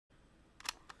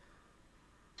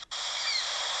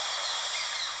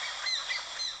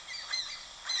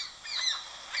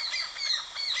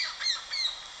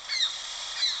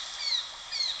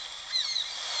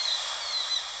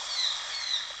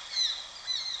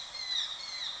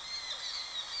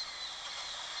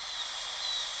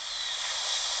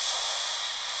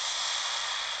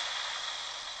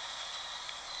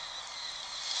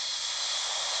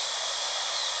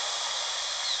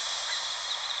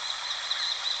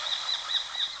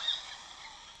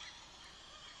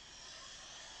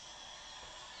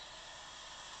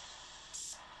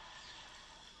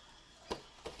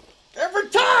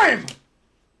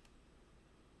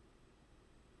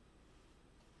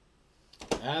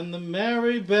And the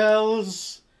merry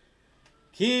bells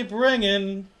keep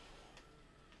ringing.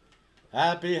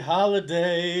 Happy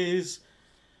holidays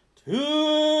to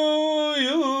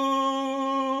you.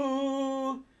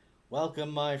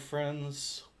 Welcome, my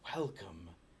friends. Welcome.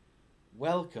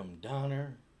 Welcome,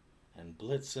 Donner and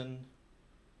Blitzen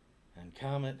and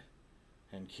Comet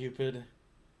and Cupid.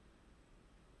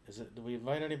 Do we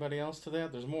invite anybody else to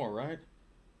that? There's more, right?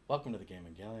 Welcome to the Game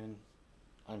and Galleon.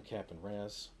 I'm Captain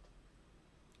Raz,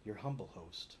 your humble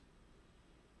host.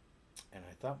 And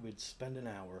I thought we'd spend an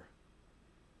hour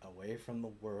away from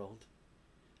the world,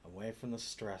 away from the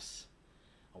stress,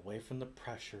 away from the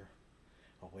pressure,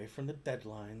 away from the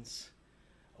deadlines,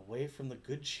 away from the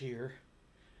good cheer,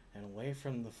 and away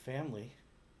from the family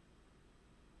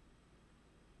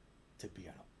to be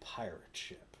on a pirate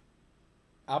ship.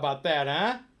 How about that,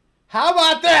 huh? How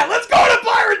about that? Let's go on a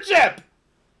pirate ship!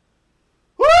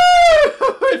 Woo!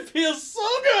 It feels so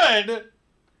good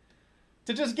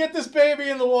to just get this baby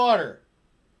in the water.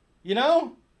 You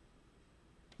know?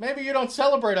 Maybe you don't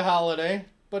celebrate a holiday,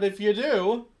 but if you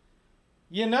do,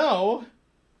 you know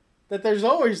that there's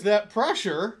always that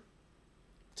pressure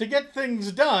to get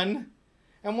things done.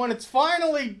 And when it's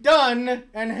finally done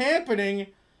and happening,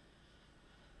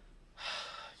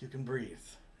 you can breathe.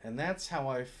 And that's how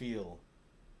I feel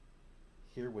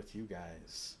here with you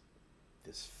guys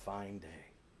this fine day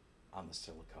on the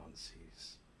Silicon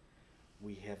Seas.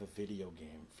 We have a video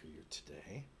game for you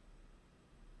today.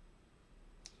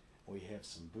 We have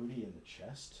some booty in the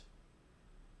chest.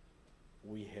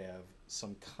 We have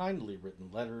some kindly written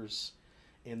letters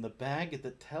in the bag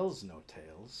that tells no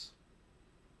tales.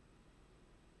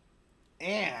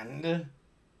 And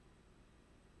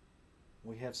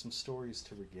we have some stories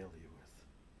to regale you with.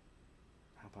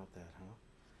 How about that,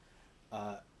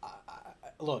 huh?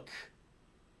 Look,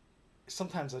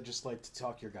 sometimes I just like to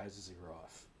talk your guys' ear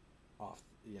off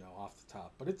the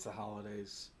top. But it's the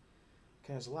holidays.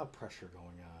 Okay, there's a lot of pressure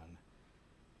going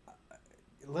on.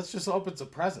 Let's just open some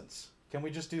presents. Can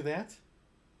we just do that?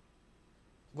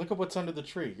 Look at what's under the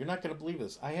tree. You're not going to believe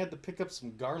this. I had to pick up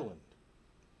some garland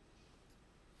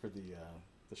for the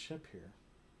ship here.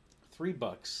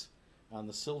 $3 on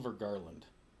the silver garland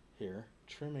here,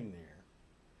 trimming the air.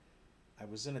 I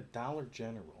was in a Dollar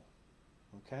General,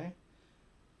 okay?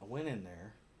 I went in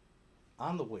there.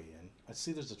 On the way in, I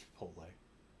see there's a Chipotle.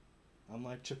 I'm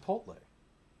like, Chipotle?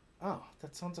 Oh,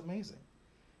 that sounds amazing.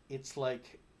 It's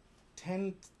like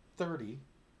 10:30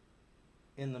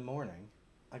 in the morning.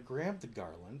 I grabbed the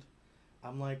garland.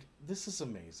 I'm like, this is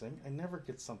amazing. I never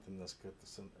get something this good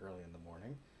this early in the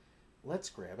morning. Let's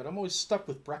grab it. I'm always stuck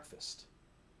with breakfast.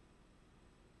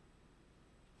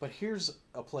 But here's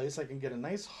a place I can get a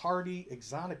nice hearty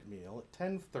exotic meal at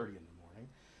 10:30 in the morning.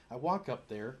 I walk up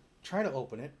there, try to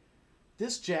open it.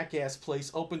 This jackass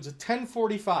place opens at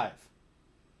 10:45.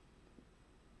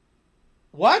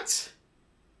 What?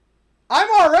 I'm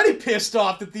already pissed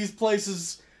off that these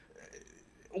places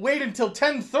wait until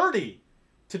 10:30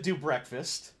 to do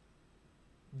breakfast.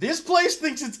 This place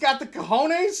thinks it's got the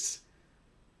cojones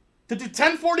to do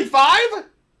 10:45?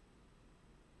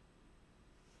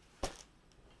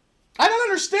 I don't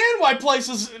understand why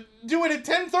places do it at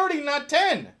 10:30, not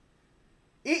 10.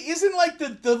 Isn't like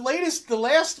the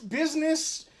last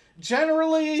business,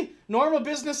 generally normal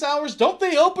business hours, don't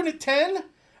they open at 10?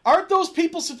 Aren't those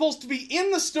people supposed to be in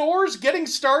the stores getting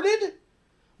started?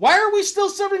 Why are we still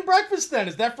serving breakfast then?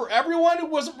 Is that for everyone who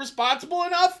wasn't responsible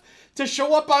enough to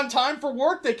show up on time for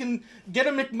work? They can get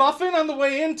a McMuffin on the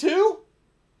way in too?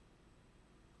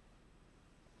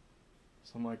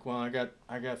 So I'm like, well, I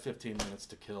got 15 minutes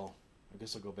to kill. I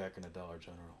guess I'll go back in the Dollar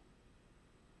General.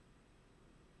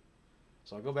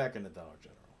 So I go back in the Dollar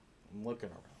General. I'm looking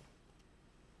around.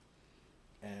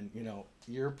 And, you know,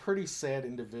 you're a pretty sad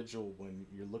individual when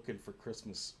you're looking for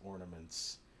Christmas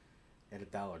ornaments at a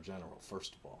Dollar General,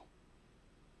 first of all.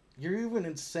 You're even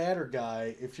a sadder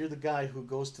guy if you're the guy who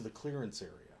goes to the clearance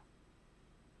area.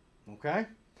 Okay?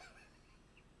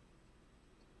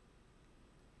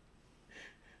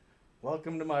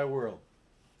 Welcome to my world.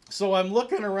 So I'm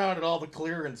looking around at all the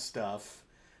clearance stuff.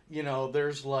 You know,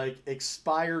 there's like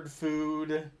expired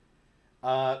food,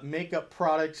 makeup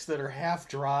products that are half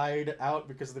dried out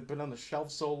because they've been on the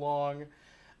shelf so long.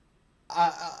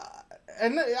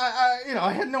 And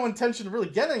I had no intention of really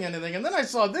getting anything. And then I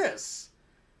saw this.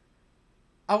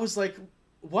 I was like,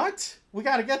 what? We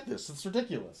got to get this. It's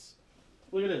ridiculous.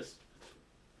 Look at this.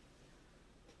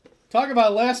 Talk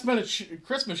about last minute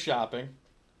Christmas shopping.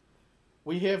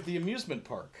 We have the amusement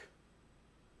park.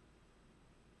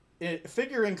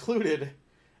 Figure included.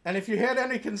 And if you had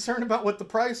any concern about what the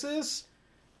price is,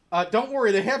 don't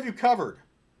worry, they have you covered.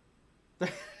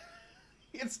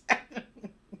 It's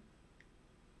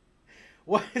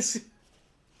what is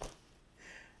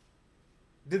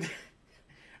did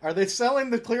are they selling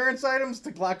the clearance items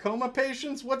to glaucoma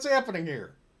patients? What's happening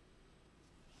here?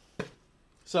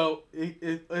 So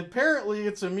apparently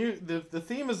it's the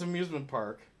theme is amusement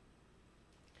park.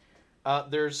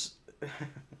 There's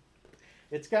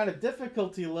it's got a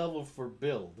difficulty level for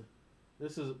build.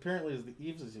 This is apparently is the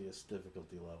easiest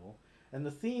difficulty level, and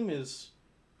the theme is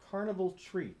carnival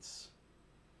treats.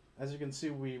 As you can see,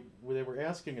 they were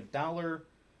asking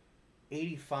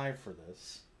 $1.85 for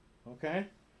this. Okay,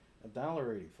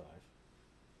 $1.85.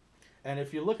 And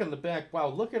if you look on the back, wow,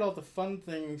 look at all the fun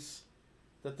things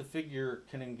that the figure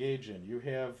can engage in. You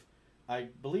have, I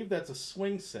believe that's a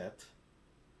swing set.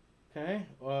 Okay,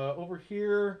 over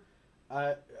here,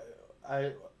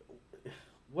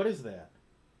 what is that?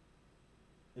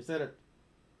 Is that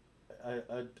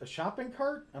a shopping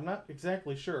cart? I'm not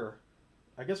exactly sure.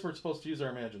 I guess we're supposed to use our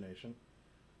imagination.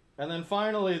 And then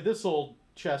finally, this old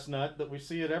chestnut that we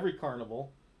see at every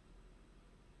carnival.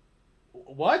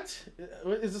 What?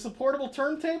 Is this a portable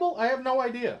turntable? I have no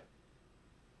idea.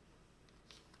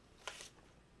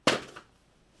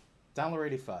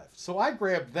 $1.85. So I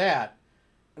grabbed that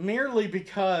merely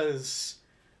because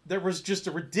there was just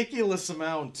a ridiculous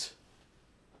amount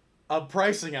of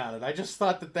pricing on it. I just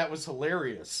thought that was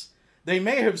hilarious. They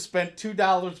may have spent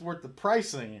 $2 worth of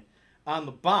pricing on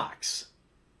the box.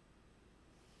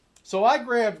 So I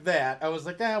grabbed that. I was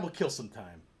like, we'll kill some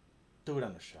time. Do it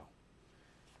on the show.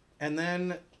 And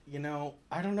then,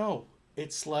 I don't know.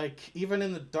 It's like, even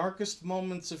in the darkest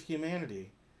moments of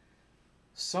humanity,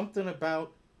 something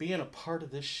about being a part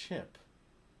of this ship.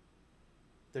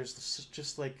 There's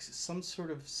just like some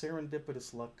sort of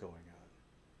serendipitous luck going on.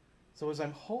 So as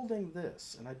I'm holding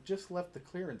this, and I just left the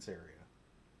clearance area,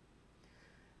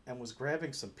 and was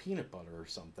grabbing some peanut butter or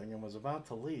something, and was about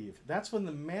to leave, that's when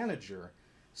the manager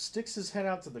sticks his head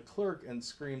out to the clerk and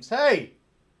screams, Hey,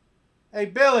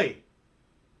 Billy,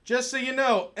 just so you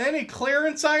know, any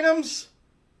clearance items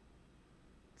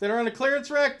that are on the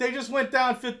clearance rack, they just went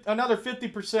down another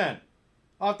 50%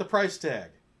 off the price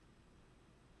tag.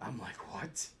 I'm like,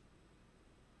 what?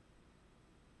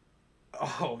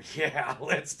 Oh, yeah,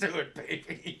 let's do it,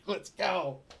 baby. Let's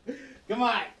go. Come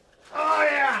on. Oh,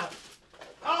 yeah.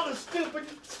 All the stupid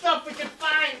stuff we can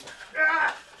find.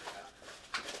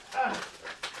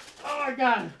 Oh, my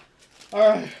God.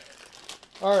 All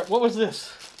right, what was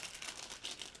this?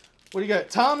 What do you got?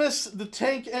 Thomas the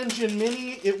Tank Engine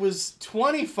Mini. It was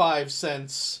 25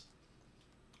 cents.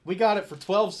 We got it for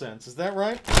 12 cents. Is that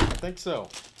right? I think so.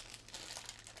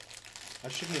 I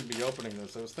shouldn't even be opening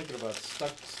this. I was thinking about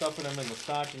stuffing them in the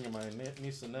stocking of my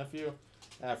niece and nephew.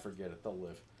 Forget it. They'll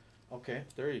live. Okay,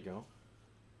 there you go.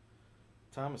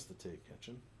 Thomas the Tank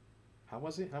Engine. How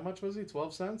was he? How much was he?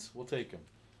 12 cents? We'll take him.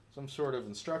 Some sort of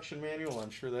instruction manual.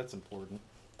 I'm sure that's important.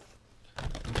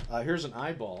 Here's an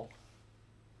eyeball.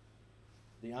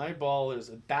 The eyeball is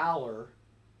 $1.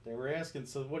 They were asking,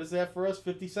 so what is that for us?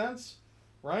 50 cents?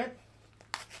 Right?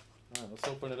 All right, let's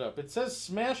open it up. It says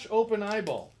smash open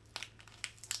eyeball.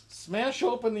 Smash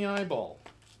open the eyeball.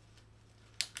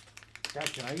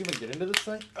 God, can I even get into this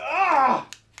thing? Ah!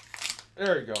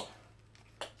 There we go.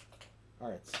 All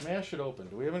right, smash it open.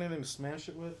 Do we have anything to smash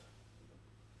it with?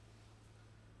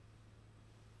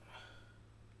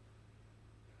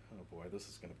 Oh boy, this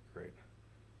is going to be great.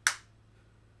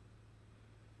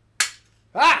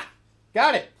 Ah!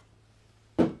 Got it!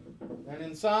 And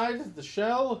inside the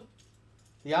shell,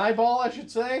 the eyeball, I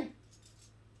should say,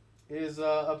 is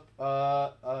some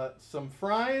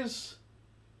fries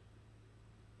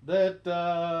that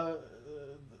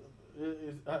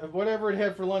whatever it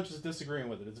had for lunch is disagreeing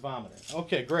with it. It's vomiting.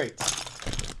 Okay, great.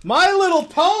 My Little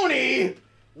Pony?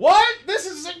 What? This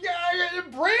is a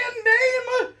brand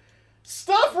name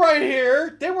stuff right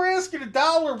here. They were asking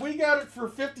 $1. We got it for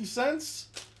 50 cents.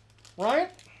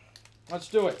 Right? Let's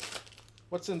do it.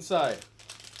 What's inside?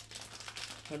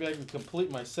 Maybe I can complete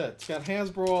my set. It's got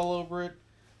Hasbro all over it.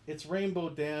 It's Rainbow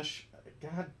Dash.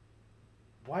 God,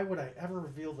 why would I ever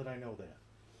reveal that I know that?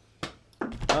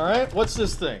 All right, what's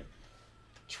this thing?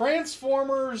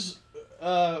 Transformers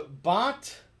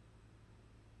bots?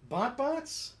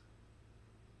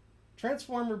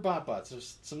 Transformer bots.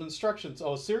 There's some instructions.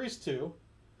 Oh, Series 2.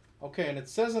 Okay, and it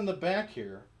says in the back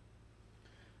here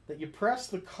that you press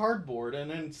the cardboard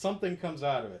and then something comes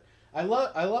out of it. I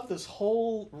love this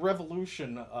whole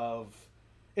revolution of...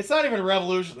 It's not even a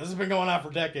revolution. This has been going on for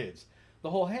decades. The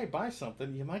whole, hey, buy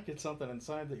something. You might get something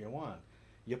inside that you want.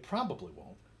 You probably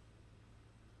won't.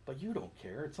 But you don't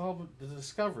care. It's all the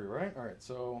discovery, right? All right,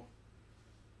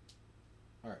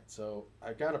 so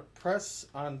I got to press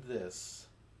on this.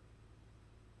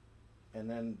 and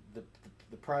then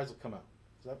the prize will come out.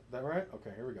 Is that right?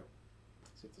 Okay, here we go.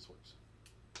 Let's see if this works.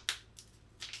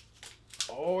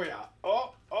 Oh yeah.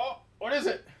 Oh, what is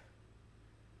it?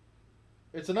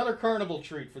 It's another carnival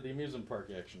treat for the amusement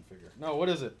park action figure. No, what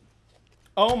is it?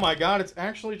 Oh my god, it's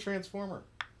actually a Transformer.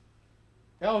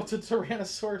 Oh, it's a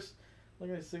Tyrannosaurus. Look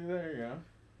at this thing. There you go.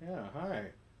 Yeah, hi.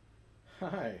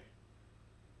 Hi.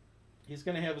 He's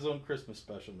going to have his own Christmas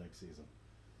special next season.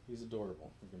 He's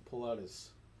adorable. You can pull out his...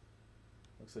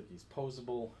 Looks like he's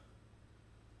posable.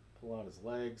 Pull out his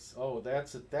legs. Oh,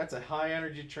 that's a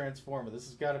high-energy Transformer. This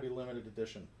has got to be limited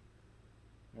edition.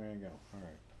 There you go. All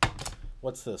right.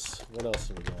 What's this? What else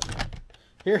are we doing?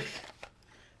 Here.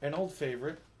 An old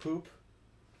favorite. Poop.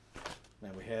 Now,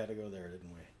 we had to go there, didn't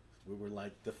we? We were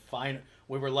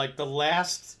like the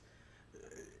last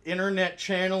internet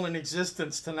channel in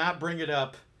existence to not bring it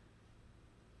up.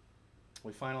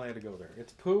 We finally had to go there.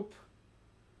 It's Poop.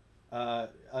 I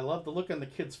love the look on the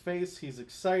kid's face. He's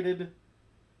excited.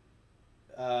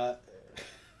 It's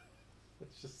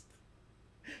just...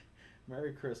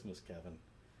 Merry Christmas, Kevin.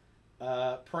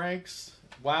 Pranks.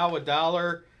 Wow,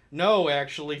 $1. No,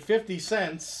 actually, 50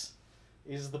 cents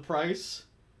is the price.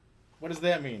 What does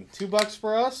that mean? $2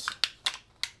 for us?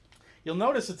 You'll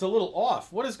notice it's a little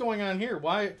off. What is going on here?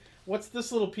 What's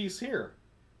this little piece here?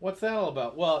 What's that all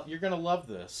about? Well, you're going to love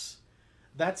this.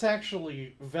 That's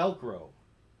actually Velcro.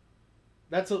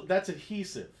 That's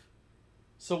adhesive.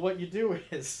 So what you do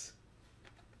is...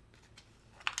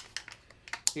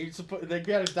 They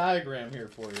got a diagram here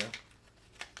for you.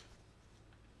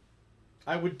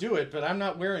 I would do it, but I'm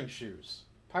not wearing shoes.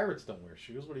 Pirates don't wear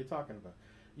shoes. What are you talking about?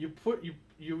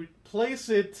 You place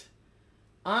it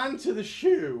onto the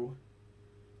shoe,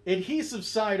 adhesive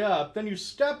side up, then you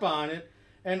step on it,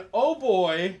 and oh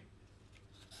boy,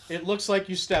 it looks like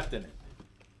you stepped in it.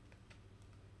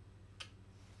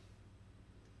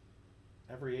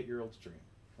 Every 8-year-old's dream,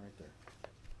 right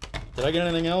there. Did I get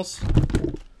anything else?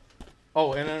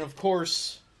 Oh, and then of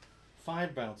course,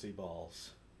 5 bouncy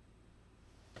balls.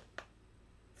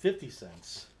 50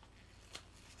 cents.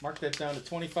 Mark that down to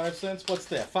 25 cents. What's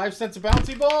that? 5 cents a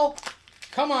bouncy ball?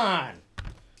 Come on!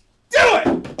 Do it!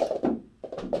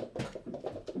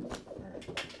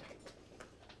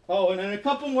 Oh, and then a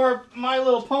couple more My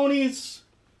Little Ponies.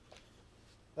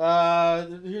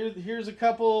 Here's a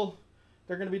couple.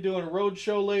 They're going to be doing a road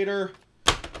show later.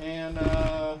 And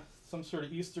some sort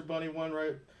of Easter Bunny one,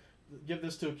 right? Give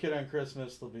this to a kid on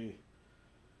Christmas. They'll be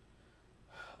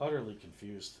utterly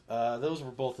confused. Those were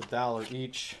both $1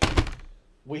 each.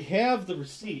 We have the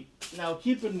receipt. Now,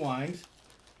 keep in mind,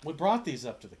 we brought these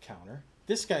up to the counter.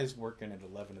 This guy's working at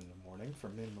 11 in the morning for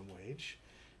minimum wage.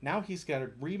 Now he's got to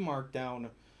remark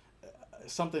down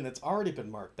something that's already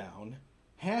been marked down,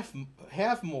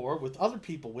 half more with other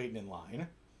people waiting in line,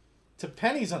 to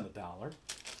pennies on the dollar.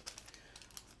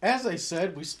 As I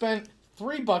said, we spent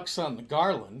 $3 on the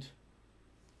garland.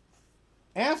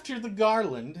 After the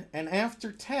garland and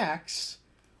after tax,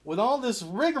 with all this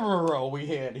rigmarole we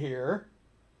had here,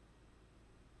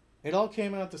 it all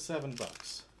came out to $7.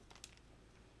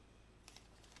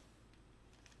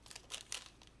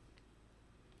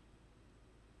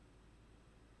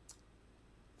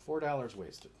 $4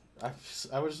 wasted. I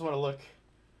just want to look.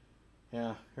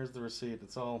 Yeah, here's the receipt.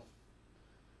 It's all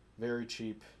very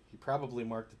cheap. He probably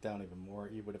marked it down even more.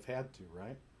 He would have had to,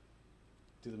 right?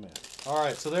 Do the math. All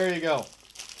right, so there you go.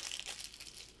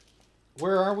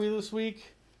 Where are we this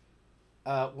week?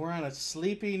 We're on a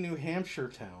sleepy New Hampshire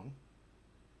town.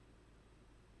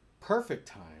 Perfect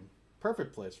time.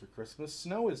 Perfect place for Christmas.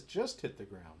 Snow has just hit the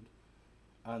ground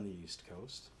on the East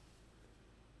Coast.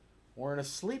 We're in a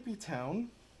sleepy town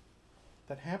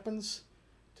that happens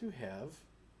to have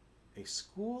a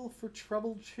school for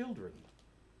troubled children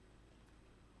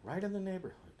right in the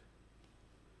neighborhood.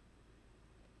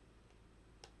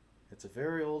 It's a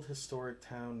very old historic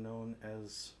town known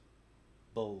as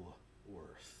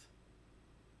Bullworth.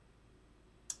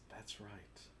 That's right.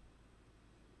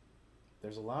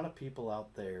 There's a lot of people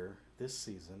out there this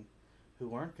season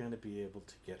who aren't going to be able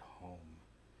to get home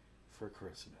for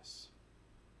Christmas.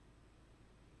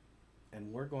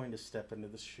 And we're going to step into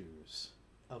the shoes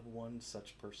of one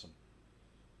such person.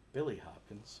 Billy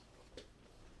Hopkins,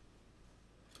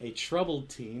 a troubled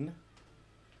teen,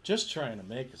 just trying to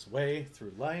make his way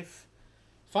through life,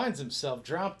 finds himself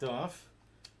dropped off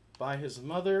by his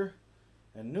mother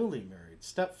and newly married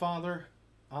stepfather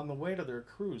on the way to their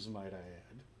cruise, might I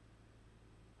add,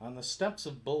 on the steps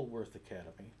of Bullworth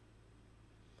Academy.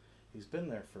 He's been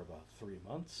there for about 3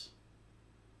 months,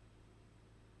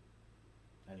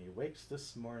 and he wakes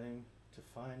this morning to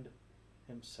find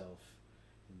himself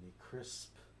in the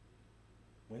crisp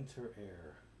winter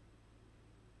air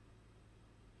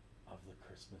of the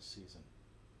Christmas season.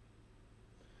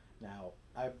 Now,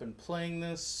 I've been playing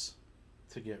this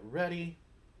to get ready.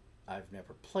 I've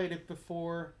never played it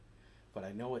before, but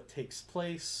I know it takes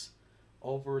place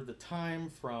over the time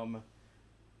from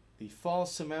the fall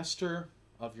semester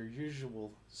of your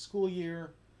usual school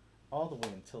year all the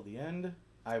way until the end,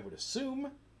 I would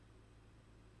assume.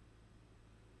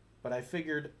 But I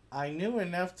figured I knew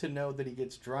enough to know that he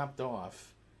gets dropped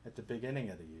off at the beginning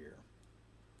of the year.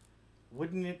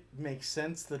 Wouldn't it make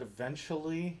sense that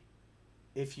eventually,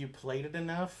 if you played it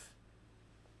enough,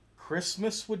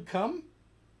 Christmas would come?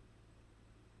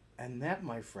 And that,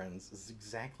 my friends, is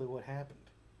exactly what happened.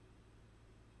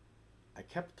 I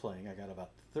kept playing. I got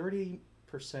about 30%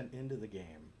 into the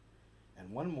game. And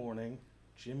one morning,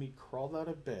 Jimmy crawled out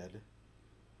of bed,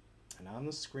 and on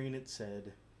the screen it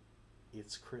said,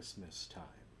 "It's Christmas time."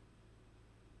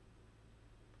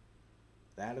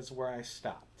 That is where I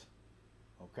stopped.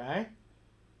 Okay?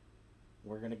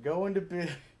 We're going to go into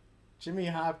Jimmy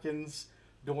Hopkins'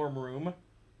 dorm room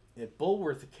at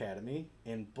Bullworth Academy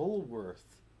in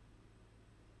Bullworth,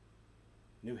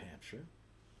 New Hampshire.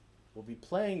 We'll be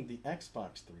playing the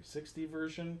Xbox 360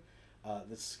 version.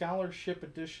 The Scholarship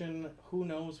Edition, who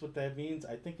knows what that means?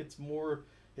 I think it's more,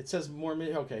 it says more,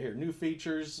 okay, here, new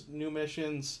features, new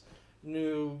missions,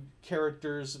 new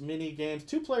characters, mini games,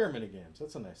 2-player mini games.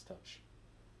 That's a nice touch.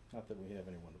 Not that we have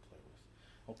anyone to play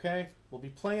with. Okay, we'll be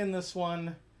playing this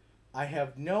one. I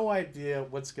have no idea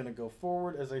what's going to go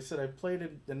forward. As I said, I've played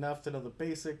it enough to know the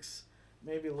basics,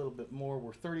 maybe a little bit more.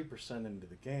 We're 30% into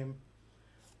the game.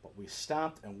 But we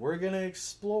stopped, and we're going to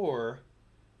explore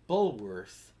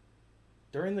Bullworth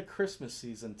during the Christmas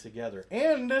season together.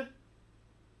 And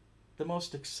the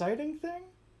most exciting thing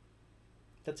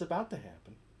that's about to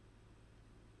happen,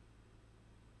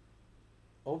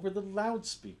 over the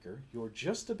loudspeaker, you're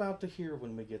just about to hear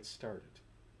when we get started.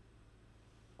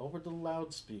 Over the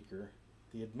loudspeaker,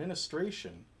 the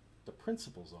administration, the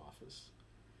principal's office,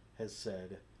 has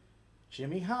said,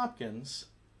 "Jimmy Hopkins,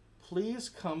 please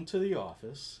come to the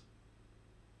office.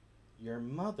 Your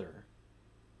mother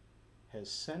has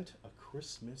sent a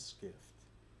Christmas gift."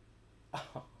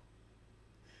 Oh.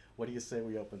 What do you say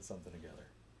we open something together?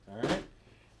 All right?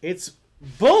 It's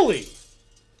Bully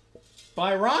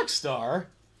by Rockstar.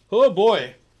 Oh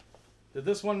boy, did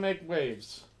this one make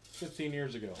waves 15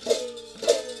 years ago.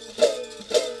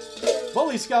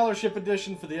 Bully Scholarship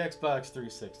Edition for the Xbox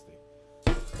 360.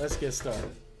 Let's get started.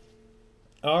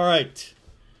 All right.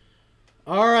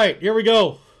 All right, here we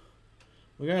go.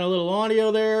 We got a little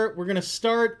audio there. We're going to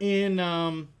start in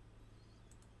no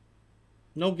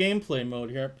gameplay mode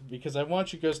here because I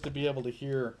want you guys to be able to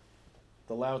hear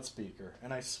the loudspeaker.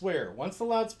 And I swear, once the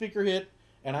loudspeaker hit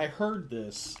and I heard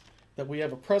this, that we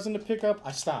have a present to pick up,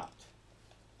 I stopped.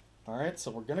 All right,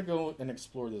 so we're going to go and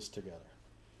explore this together.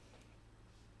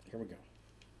 Here we go.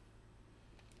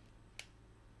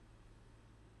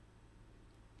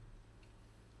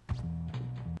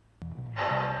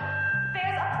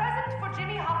 There's a present for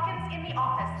Jimmy Hopkins in the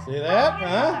office. See that?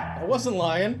 Huh? I wasn't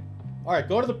lying. All right,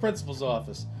 go to the principal's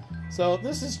office. So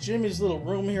this is Jimmy's little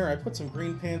room here. I put some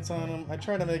green pants on him. I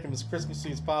tried to make him as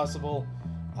Christmassy as possible.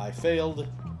 I failed.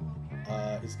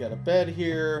 He's got a bed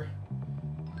here.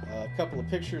 A couple of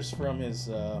pictures from his...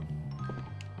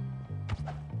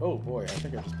 Oh boy, I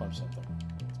think I just punched something.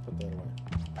 Let's put that away.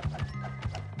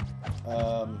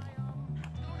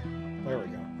 There we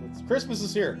go. Christmas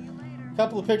is here. A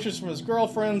couple of pictures from his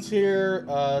girlfriends here.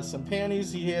 Some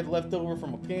panties he had left over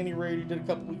from a panty raid he did a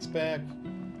couple weeks back.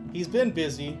 He's been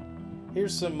busy.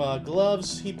 Here's some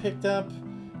gloves he picked up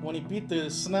when he beat the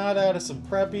snot out of some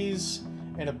preppies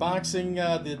in a boxing,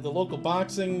 the local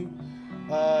boxing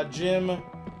gym.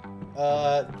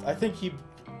 I think he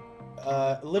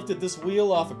lifted this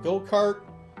wheel off a go-kart.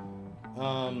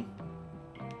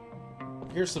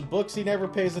 Here's some books he never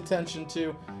pays attention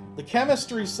to. The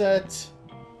chemistry set.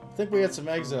 I think we had some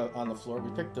eggs out on the floor.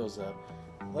 We picked those up.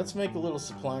 Let's make a little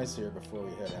supplies here before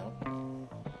we head out.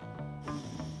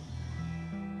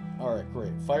 Alright,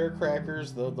 great.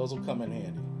 Firecrackers, those will come in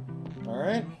handy.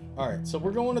 Alright? Alright, so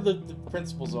we're going to the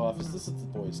principal's office. This is the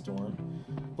boys' dorm.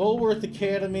 Bullworth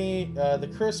Academy.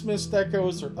 The Christmas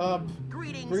decos are up.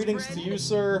 Greetings to you,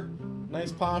 sir.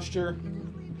 Nice posture.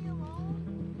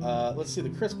 Let's see, the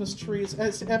Christmas trees.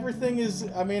 Everything is,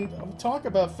 I mean, talk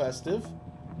about festive.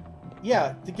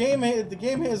 Yeah, the game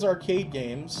has arcade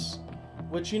games,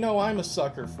 which you know I'm a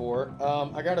sucker for.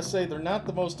 I gotta say, they're not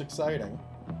the most exciting.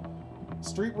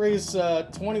 Street Race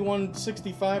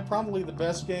 2165, probably the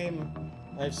best game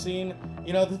I've seen.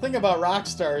 You know, the thing about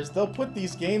Rockstar is they'll put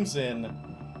these games in.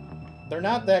 They're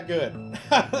not that good.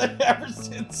 Ever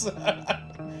since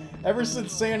Ever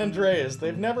since San Andreas,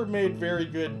 they've never made very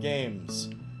good games.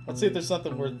 Let's see if there's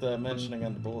something worth mentioning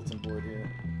on the bulletin board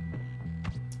here.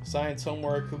 Science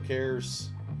homework, who cares?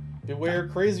 Beware,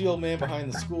 crazy old man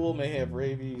behind the school may have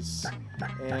rabies.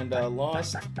 And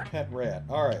lost pet rat.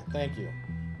 Alright, thank you.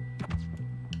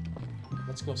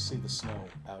 Let's go see the snow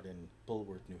out in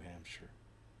Bullworth, New Hampshire.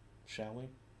 Shall we?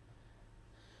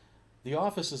 The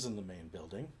office is in the main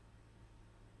building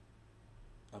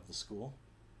of the school.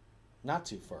 Not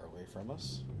too far away from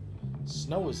us.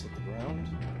 Snow has hit the ground.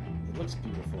 It looks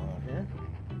beautiful out here.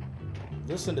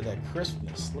 Listen to that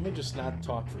crispness. Let me just not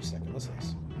talk for a second. Listen to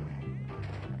this.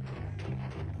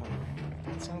 Oh,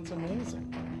 that sounds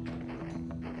amazing.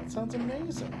 That sounds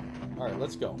amazing. Alright,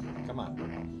 let's go. Come on.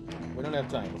 We don't have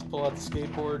time. Let's pull out the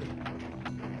skateboard.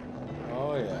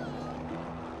 Oh, yeah.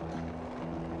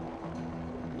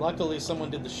 Luckily, someone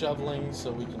did the shoveling,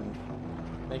 so we can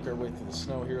make our way through the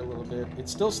snow here a little bit.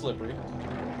 It's still slippery.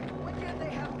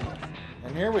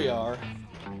 And here we are.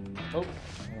 Oh,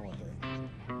 I don't want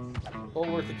that.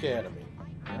 Bullworth Academy.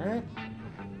 Alright.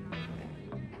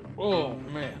 Oh,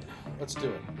 man. Let's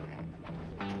do it.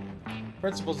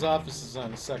 Principal's office is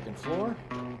on the second floor.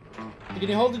 Can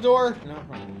you hold the door? No.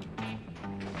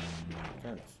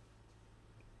 Fair enough.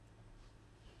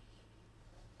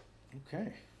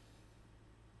 Okay.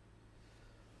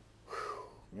 Whew.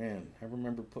 Man, I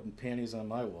remember putting panties on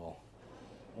my wall.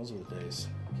 Those were the days.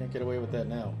 Can't get away with that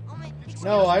now.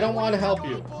 No, I don't want to help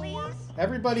you.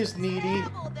 Everybody's needy.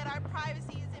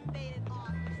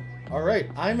 Alright,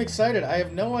 I'm excited. I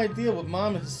have no idea what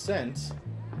Mom has sent.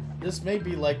 This may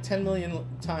be like 10 million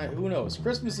times. Who knows?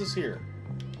 Christmas is here.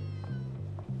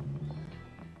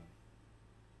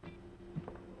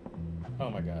 Oh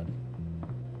my god.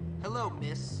 Hello,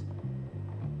 miss.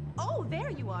 Oh, there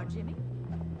you are, Jimmy.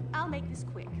 I'll make this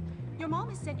quick. Your mom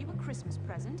has sent you a Christmas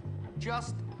present.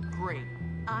 Just great.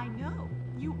 I know.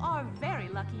 You are very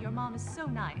lucky your mom is so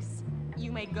nice.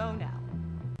 You may go now.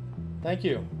 Thank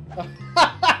you.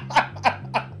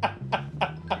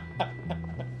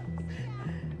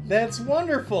 That's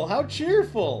wonderful. How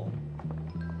cheerful.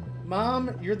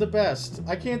 Mom, you're the best.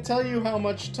 I can't tell you how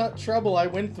much trouble I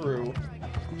went through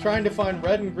trying to find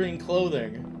red and green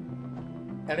clothing.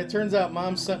 And it turns out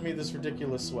Mom sent me this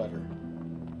ridiculous sweater.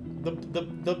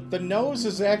 The nose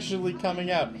is actually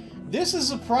coming out. This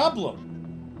is a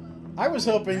problem. I was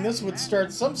hoping this would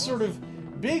start some sort of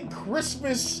big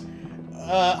Christmas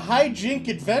hijink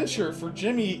adventure for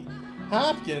Jimmy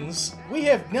Hopkins. We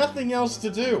have nothing else to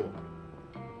do.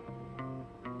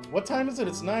 What time is it?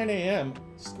 It's 9 a.m.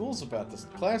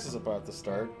 Class is about to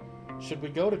start. Should we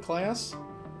go to class?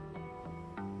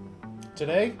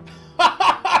 Today?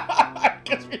 I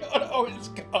guess we don't always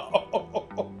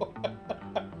go.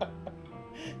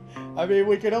 I mean,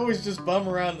 we could always just bum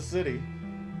around the city.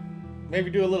 Maybe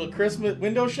do a little Christmas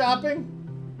window shopping?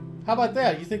 How about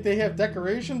that? You think they have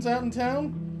decorations out in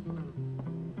town?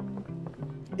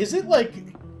 Is it like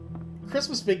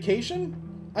Christmas vacation?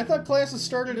 I thought classes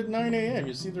started at 9 a.m.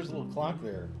 You see there's a little clock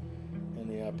there in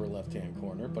the upper left-hand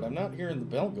corner, but I'm not hearing the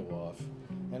bell go off.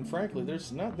 And frankly,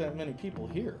 there's not that many people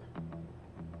here.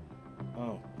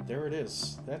 Oh, there it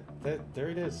is. There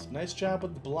it is. Nice job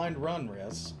with the blind run,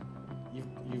 Rez.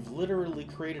 You've literally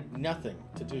created nothing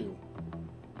to do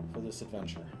for this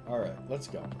adventure. Alright, let's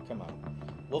go. Come on.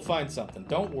 We'll find something.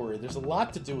 Don't worry. There's a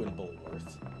lot to do in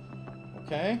Bullworth.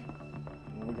 Okay?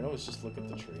 And we can always just look at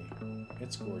the tree.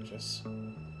 It's gorgeous.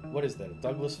 What is that? A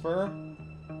Douglas fir?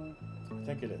 I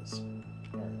think it is.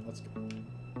 Alright, let's go.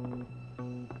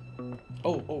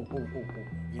 Oh.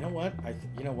 You know what?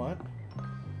 You know what?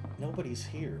 Nobody's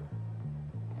here.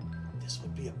 This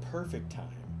would be a perfect time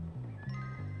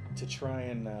to try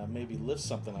and maybe lift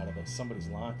something out of somebody's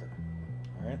locker.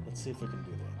 Alright, let's see if we can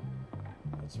do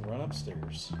that. Let's run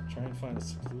upstairs. Try and find a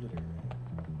secluded area.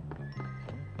 Okay.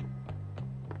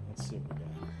 Let's see what we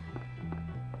got.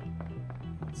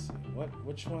 Let's see.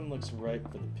 Which one looks ripe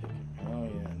for the picking? Oh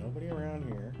yeah, nobody around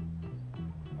here.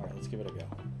 Alright, let's give it a go.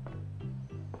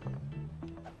 Okay.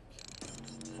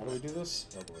 How do we do this?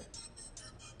 Oh boy.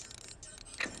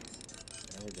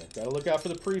 There we go. Gotta look out for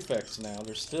the prefects now.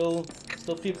 There's still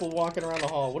people walking around the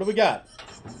hall. What do we got?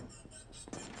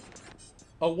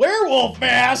 A werewolf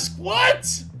mask?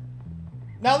 What?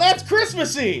 Now that's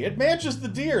Christmassy! It matches the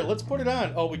deer. Let's put it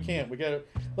on. Oh, we can't. We gotta...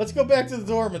 Let's go back to the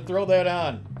dorm and throw that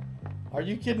on. Are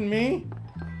you kidding me?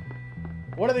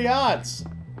 What are the odds?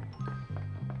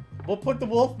 We'll put the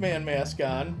Wolfman mask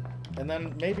on, and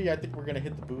then maybe I think we're gonna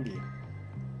hit the booty.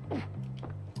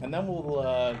 And then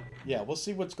we'll, yeah, we'll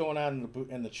see what's going on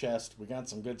in the chest. We got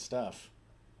some good stuff.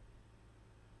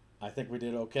 I think we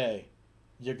did okay.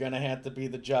 You're gonna have to be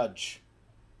the judge.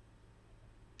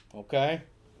 Okay?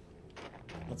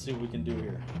 Let's see what we can do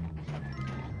here.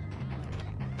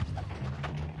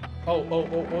 Oh, wait,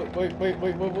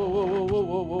 whoa,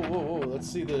 whoa. Let's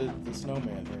see the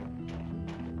snowman here.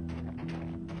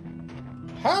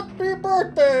 Happy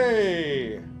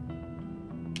birthday! There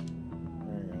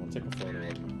you go, we'll take a photo of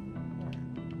him.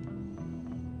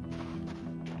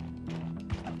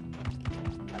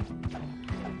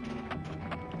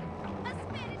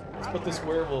 Let's put this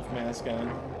werewolf mask on.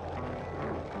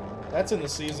 That's in the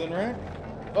season, right?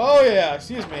 Oh yeah,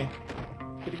 excuse me.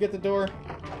 Could you get the door?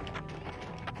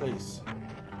 Please.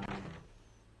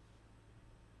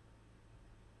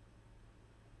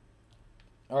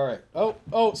 Alright.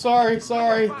 Oh, sorry.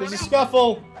 There's a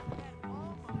scuffle.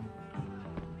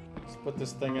 Let's put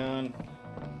this thing on.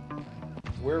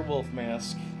 Werewolf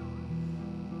mask.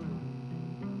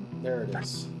 There it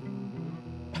is.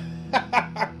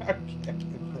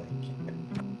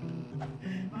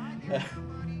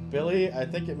 Billy, I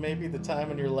think it may be the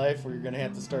time in your life where you're going to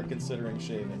have to start considering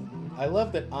shaving. I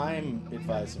love that I'm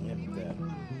advising him of that.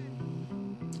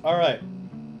 Alright.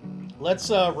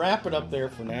 Let's wrap it up there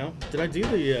for now. Did I do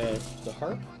the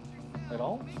harp at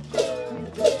all?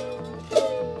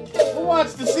 Who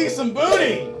wants to see some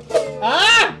booty?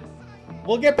 Ah!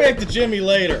 We'll get back to Jimmy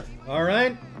later.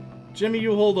 Alright? Jimmy,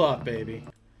 you hold off, baby.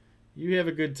 You have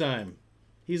a good time.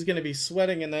 He's going to be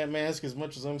sweating in that mask as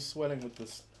much as I'm sweating with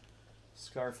this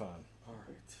scarf on.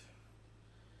 Alright.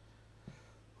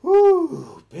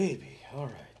 Whoo, baby.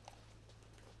 Alright.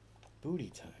 Booty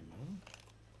time, huh?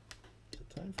 Is it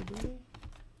time for booty?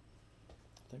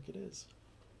 I think it is.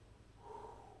 Whew,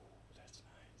 that's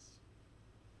nice.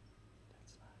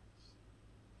 That's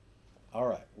nice.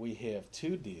 Alright, we have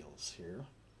 2 deals here.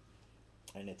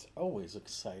 And it's always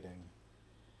exciting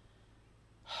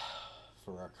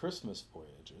for our Christmas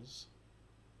voyages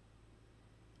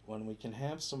when we can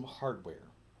have some hardware.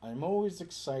 I'm always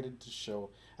excited to show.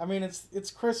 I mean,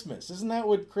 it's Christmas. Isn't that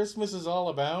what Christmas is all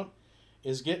about?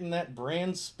 Is getting that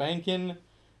brand spanking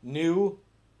new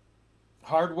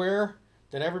hardware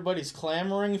that everybody's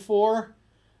clamoring for.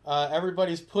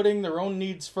 Everybody's putting their own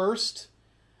needs first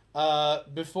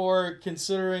before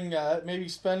considering maybe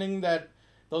spending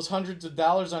those hundreds of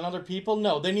dollars on other people.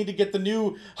 No, they need to get the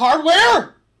new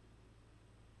hardware.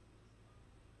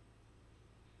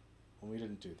 We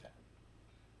didn't do that.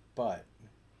 But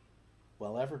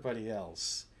while everybody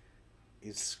else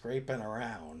is scraping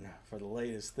around for the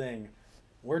latest thing,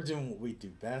 we're doing what we do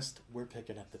best. We're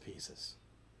picking up the pieces.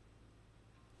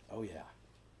 Oh yeah,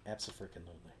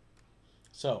 abso-freaking-lutely.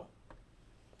 So,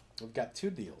 we've got 2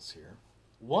 deals here.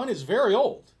 One is very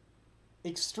old.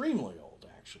 Extremely old,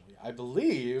 actually. I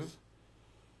believe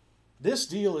this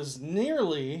deal is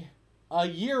nearly a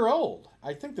year old.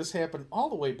 I think this happened all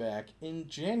the way back in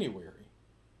January.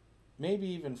 Maybe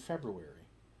even February.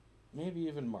 Maybe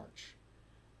even March.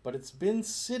 But it's been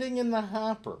sitting in the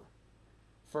hopper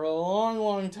for a long,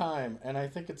 long time, and I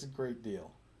think it's a great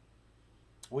deal.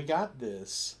 We got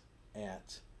this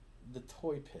at the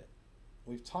Toy Pit.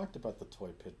 We've talked about the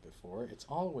Toy Pit before. It's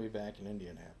all the way back in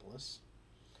Indianapolis.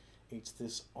 It's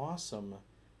this awesome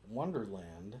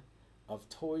wonderland of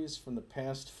toys from the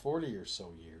past 40 or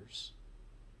so years.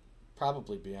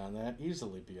 Probably beyond that,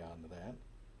 easily beyond that.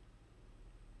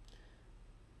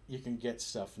 You can get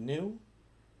stuff new.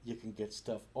 You can get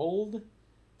stuff old.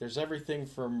 There's everything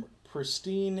from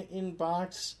pristine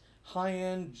in-box,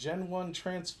 high-end Gen 1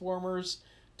 Transformers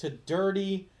to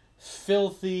dirty,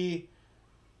 filthy,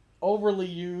 overly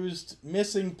used,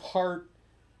 missing part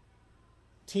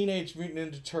Teenage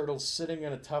Mutant Ninja Turtles sitting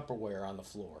in a Tupperware on the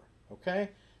floor. Okay?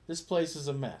 This place is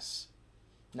a mess.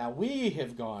 Now, we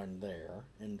have gone there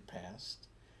in the past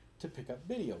to pick up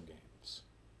video games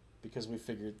because we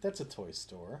figured that's a toy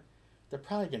store. They're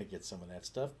probably going to get some of that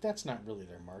stuff. That's not really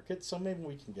their market, so maybe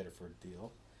we can get it for a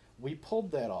deal. We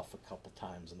pulled that off a couple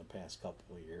times in the past couple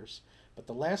of years, but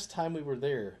the last time we were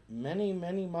there, many,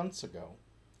 many months ago,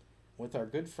 with our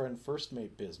good friend First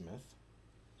Mate Bismuth,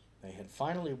 they had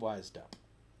finally wised up.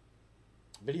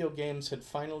 Video games had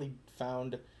finally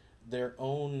found their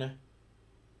own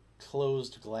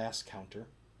closed glass counter.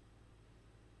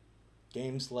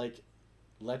 Games like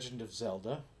Legend of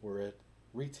Zelda were at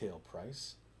retail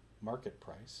price, market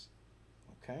price,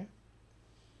 okay?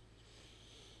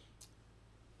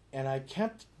 And I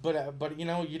kept, but you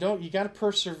know, you got to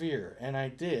persevere, and I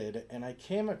did, and I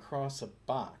came across a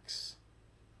box.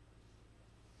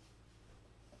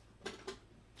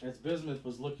 As Bismuth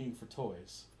was looking for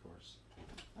toys, of course,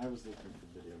 I was looking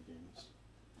for video games.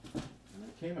 And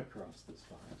I came across this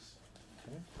box.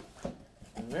 Okay?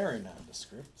 Very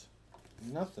nondescript.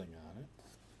 Nothing on it.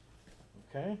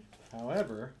 Okay?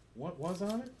 However, what was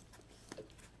on it?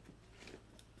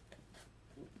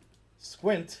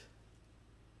 squint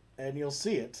and you'll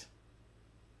see it.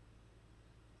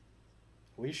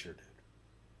 We sure did.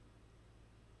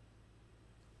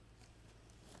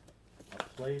 A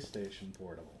PlayStation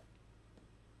Portable.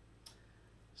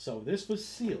 So this was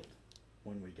sealed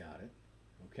when we got it,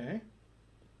 okay?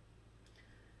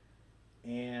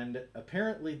 And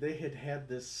apparently they had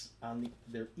this on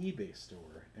their eBay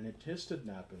store, and it just had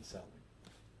not been selling.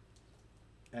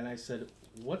 And I said,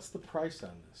 "What's the price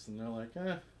on this?" And they're like,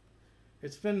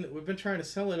 we've been trying to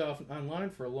sell it off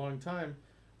online for a long time.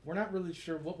 We're not really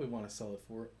sure what we want to sell it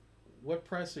for. What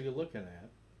price are you looking at?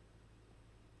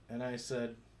 And I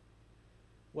said,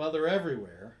 "Well, they're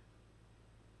everywhere."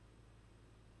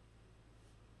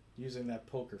 Using that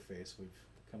poker face we've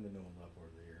come to know and love over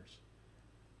the years.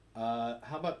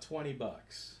 How about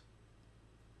 $20?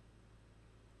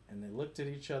 And they looked at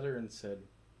each other and said,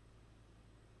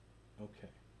 "Okay."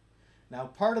 Now,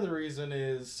 part of the reason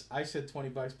is I said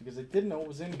 $20 because I didn't know it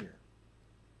was in here.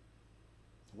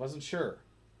 I wasn't sure.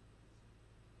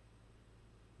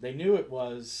 They knew it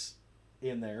was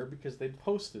in there because they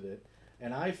posted it,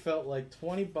 and I felt like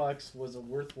 $20 was a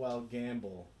worthwhile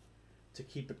gamble to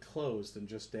keep it closed and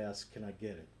just ask, "Can I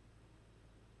get it?"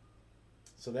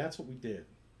 So that's what we did.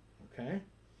 Okay?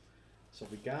 So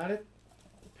we got it,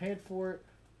 we paid for it,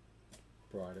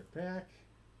 brought it back,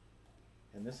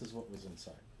 and this is what was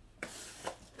inside.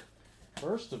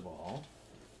 First of all,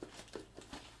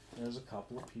 there's a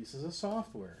couple of pieces of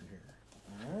software in here.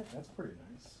 Alright, that's pretty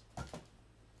nice.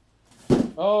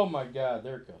 Oh my god,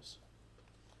 there it goes.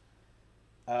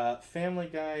 Family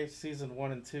Guy season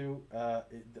 1 and 2. I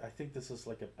think this is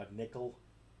like a nickel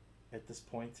at this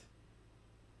point.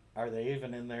 Are they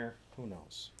even in there? Who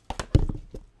knows?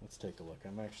 Let's take a look.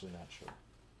 I'm actually not sure.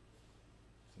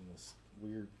 It's in this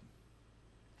weird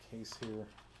case here.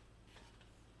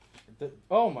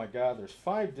 Oh my god, there's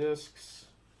 5 discs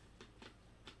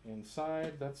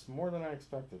inside. That's more than I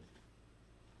expected.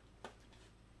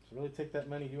 Does it really take that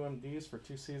many UMDs for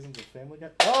 2 seasons of Family Guy?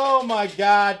 Oh my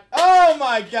god! Oh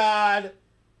my god!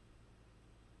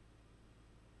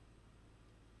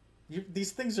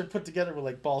 These things are put together with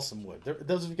like balsam wood.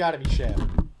 Those have got to be shattered.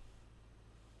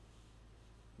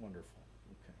 Wonderful.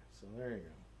 Okay, so there you go.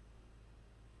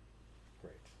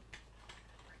 Great.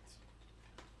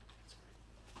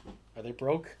 Great. Are they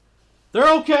broke?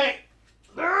 They're okay!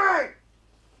 They're alright!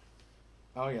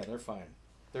 Oh yeah, they're fine.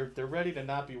 They're ready to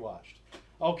not be washed.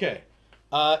 Okay.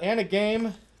 And a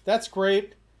game. That's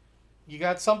great. You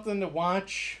got something to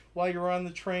watch while you're on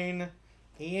the train,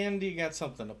 and you got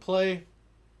something to play.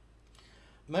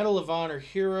 Medal of Honor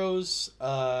Heroes.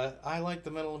 I like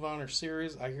the Medal of Honor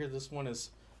series. I hear this one is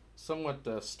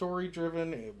somewhat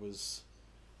story-driven. It was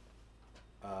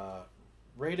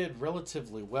rated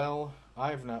relatively well.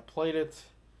 I have not played it.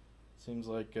 Seems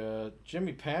like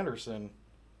Jimmy Patterson.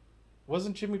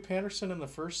 Wasn't Jimmy Patterson in the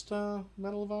first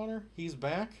Medal of Honor? He's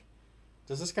back.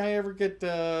 Does this guy ever get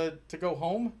to go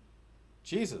home?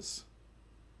 Jesus.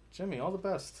 Jimmy, all the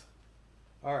best.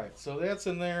 Alright, so that's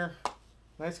in there.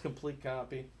 Nice complete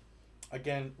copy.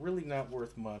 Again, really not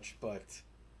worth much, but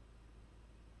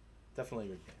definitely a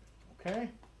good game. Okay?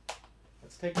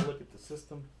 Let's take a look at the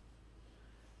system.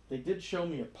 They did show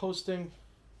me a posting.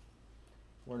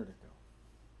 Where did it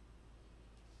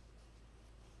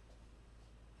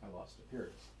go? I lost it.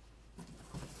 Here it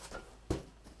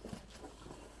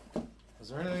is. Is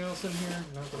there anything else in here?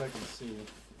 Not that I can see.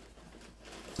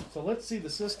 So let's see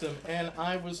the system. And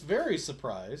I was very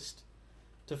surprised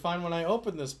to find when I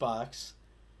opened this box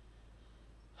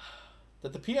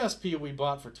that the PSP we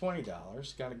bought for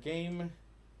 $20, got a game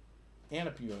and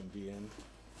a UMD in,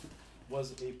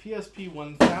 was a PSP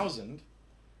 1000,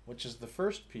 which is the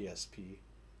first PSP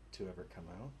to ever come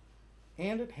out,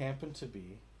 and it happened to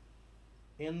be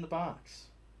in the box.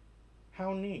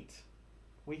 How neat.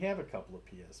 We have a couple of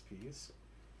PSPs,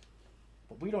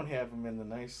 but we don't have them in the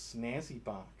nice snazzy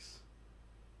box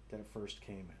that it first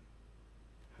came in.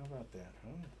 How about that,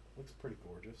 huh? Looks pretty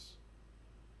gorgeous.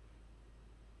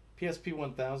 PSP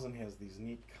 1000 has these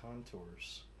neat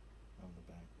contours on the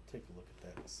back. We'll take a look at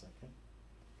that in a second.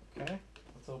 Okay,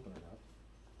 let's open it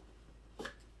up.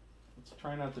 Let's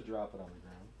try not to drop it on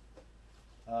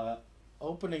the ground.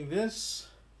 Opening this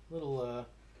little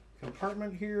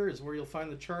compartment here is where you'll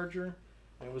find the charger.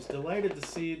 I was delighted to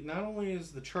see not only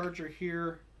is the charger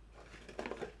here,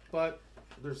 but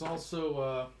there's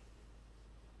also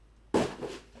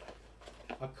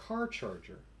a car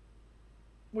charger,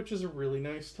 which is a really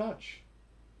nice touch.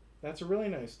 That's a really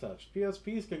nice touch.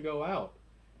 PSPs can go out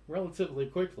relatively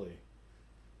quickly,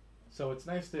 so it's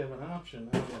nice to have an option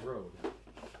on the road.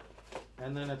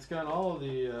 And then it's got all of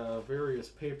the various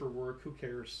paperwork. Who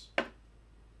cares?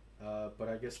 But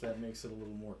I guess that makes it a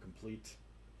little more complete.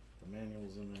 The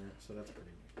manual's in there, so that's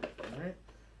pretty neat. All right,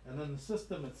 and then the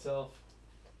system itself,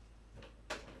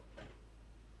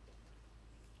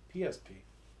 PSP.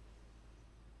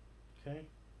 Okay.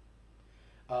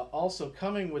 Also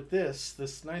coming with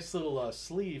this nice little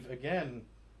sleeve. Again,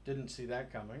 didn't see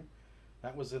that coming.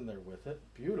 That was in there with it.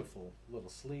 Beautiful little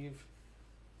sleeve.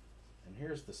 And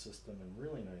here's the system in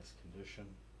really nice condition.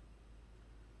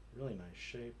 Really nice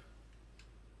shape.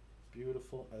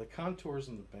 Beautiful. The contours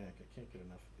in the back, I can't get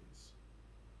enough of these.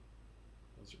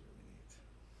 Those are really neat.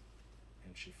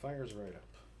 And she fires right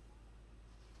up.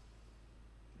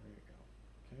 There you go.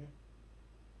 Okay.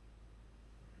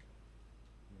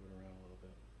 Move it around a little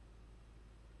bit.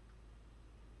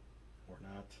 Or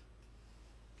not.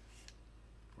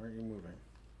 Where are you moving?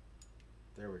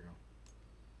 There we go.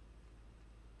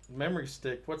 Memory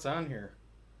stick, what's on here?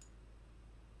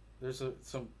 There's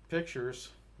some pictures,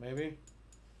 maybe.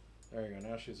 There you go,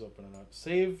 now she's opening up.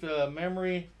 Saved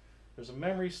memory. There's a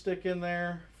memory stick in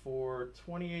there for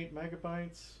 28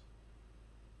 megabytes.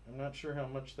 I'm not sure how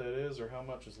much that is or how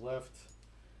much is left.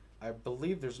 I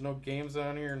believe there's no games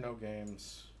on here. No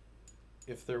games.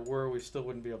 If there were, we still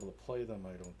wouldn't be able to play them,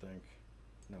 I don't think.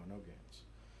 No games.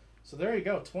 So there you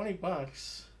go, 20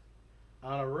 bucks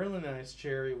on a really nice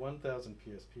Cherry 1000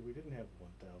 PSP. We didn't have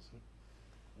 1000.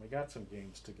 We got some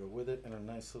games to go with it and a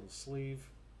nice little sleeve.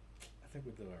 I think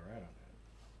we did all right on that.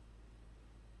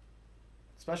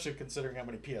 Especially considering how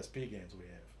many PSP games we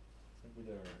have. I think we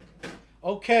did all right.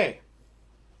 Okay.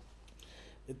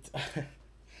 It's a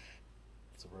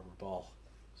rubber ball.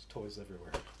 There's toys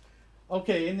everywhere.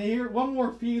 Okay, and here, one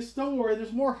more piece. Don't worry,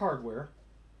 there's more hardware.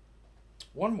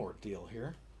 One more deal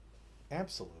here.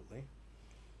 Absolutely.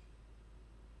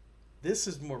 This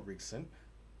is more recent.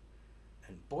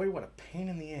 And boy, what a pain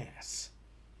in the ass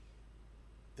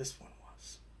this one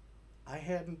was. I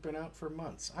hadn't been out for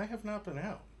months. I have not been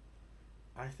out.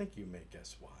 I think you may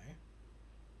guess why.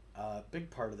 A big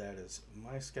part of that is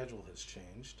my schedule has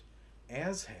changed,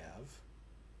 as have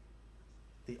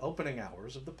the opening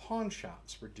hours of the pawn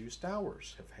shops. Reduced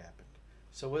hours have happened.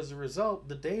 So as a result,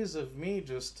 the days of me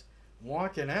just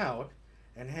walking out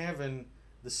and having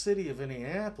the city of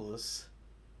Indianapolis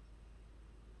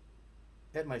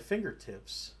at my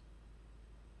fingertips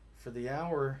for the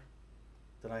hour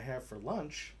that I have for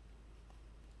lunch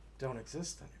don't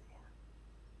exist anymore.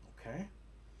 Okay?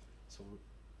 So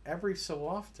every so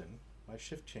often my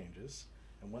shift changes,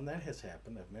 and when that has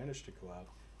happened, I've managed to go out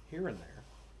here and there.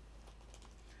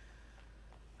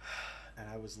 And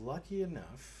I was lucky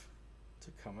enough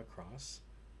to come across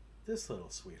this little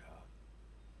sweetheart.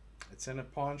 It's in a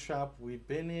pawn shop we've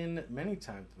been in many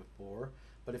times before,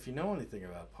 but if you know anything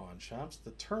about pawn shops,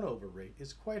 the turnover rate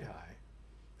is quite high.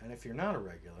 And if you're not a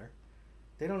regular,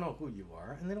 they don't know who you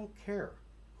are, and they don't care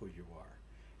who you are.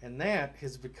 And that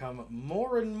has become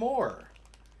more and more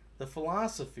the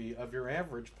philosophy of your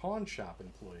average pawn shop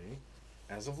employee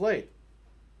as of late.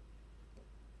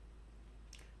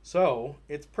 So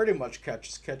it's pretty much catch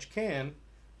as catch can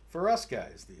for us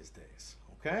guys these days,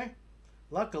 okay?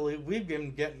 Luckily, we've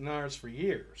been getting ours for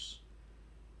years,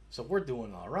 so we're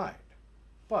doing all right.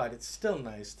 But it's still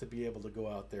nice to be able to go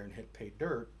out there and hit pay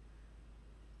dirt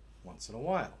once in a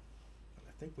while. And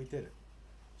I think we did it.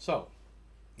 So,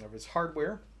 there was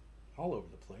hardware all over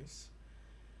the place,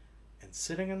 and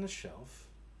sitting on the shelf,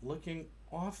 looking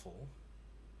awful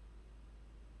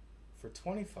for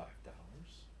 $25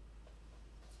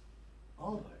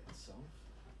 all by itself,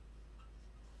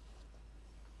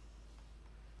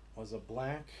 was a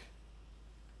black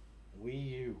Wii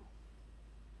U.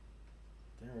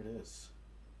 There it is.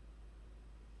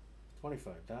 $25.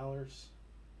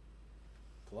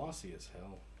 Glossy as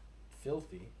hell.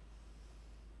 Filthy.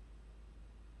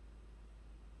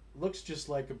 Looks just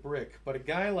like a brick, but a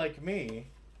guy like me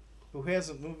who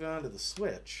hasn't moved on to the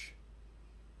Switch,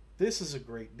 this is a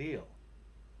great deal.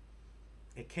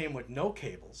 It came with no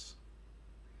cables.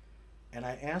 And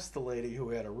I asked the lady who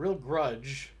had a real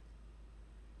grudge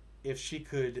if she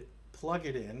could plug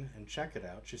it in and check it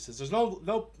out. She says, there's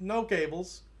no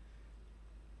cables.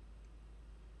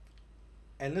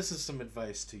 And this is some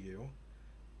advice to you.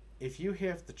 If you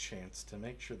have the chance to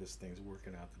make sure this thing's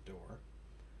working out the door,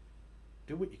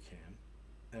 do what you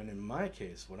can. And in my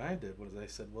case, what I did was I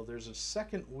said, well, there's a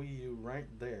second Wii U right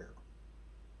there.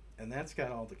 And that's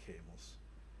got all the cables.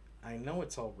 I know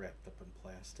it's all wrapped up in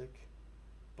plastic,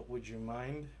 but would you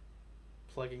mind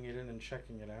plugging it in and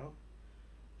checking it out?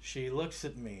 She looks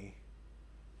at me,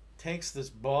 takes this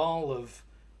ball of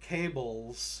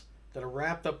cables that are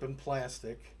wrapped up in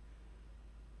plastic,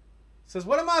 says,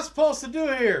 what am I supposed to do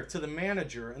here? To the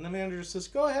manager. And the manager says,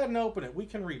 go ahead and open it. We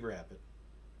can rewrap it.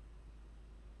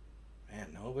 Man,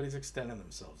 nobody's extending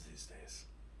themselves these days.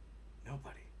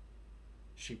 Nobody.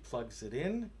 She plugs it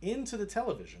into the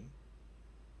television.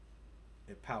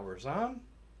 It powers on.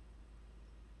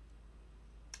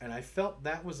 And I felt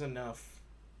that was enough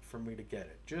for me to get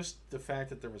it. Just the fact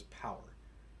that there was power.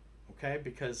 Okay?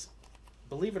 Because,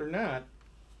 believe it or not,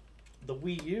 the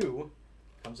Wii U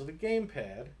comes with a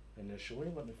gamepad initially.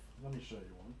 Let me show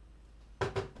you one.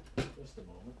 Just a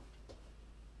moment.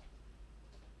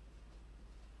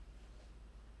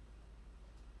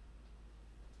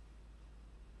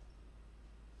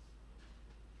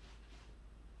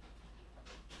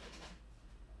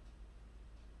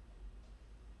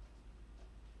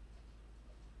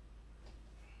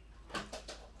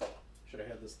 Should have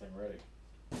had this thing ready.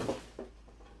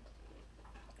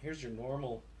 Here's your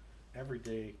normal,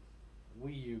 everyday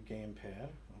Wii U gamepad.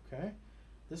 Okay,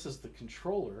 this is the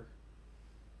controller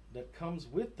that comes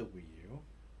with the Wii U.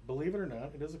 Believe it or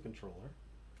not, it is a controller.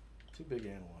 Two big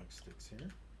analog sticks here.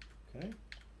 Okay.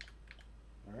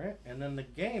 All right, and then the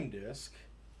game disc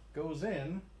goes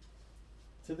in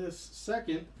to this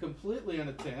second, completely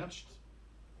unattached,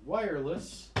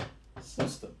 wireless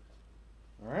system.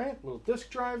 All right, little disk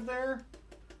drive there.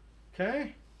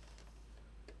 Okay.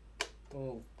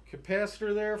 Little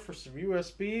capacitor there for some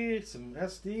USB, some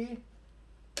SD.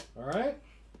 All right.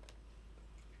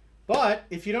 But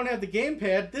if you don't have the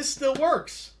gamepad, this still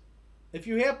works. If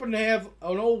you happen to have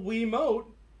an old Wiimote,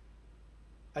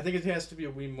 I think it has to be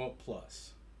a Wiimote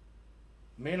Plus.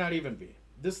 May not even be.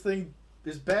 This thing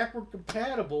is backward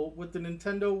compatible with the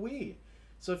Nintendo Wii.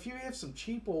 So if you have some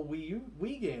cheap old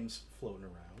Wii games floating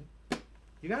around,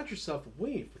 you got yourself a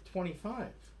Wii for $25.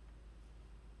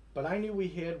 But I knew we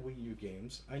had Wii U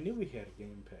games. I knew we had a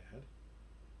gamepad.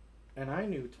 And I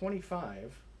knew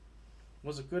 $25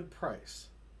 was a good price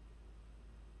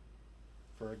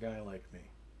for a guy like me.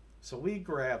 So we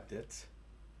grabbed it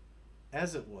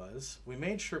as it was. We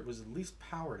made sure it was at least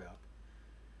powered up.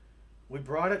 We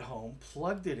brought it home,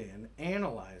 plugged it in,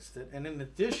 analyzed it, and in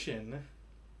addition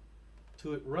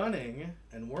to it running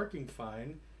and working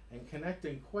fine and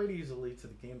connecting quite easily to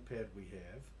the gamepad we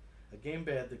have, a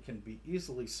gamepad that can be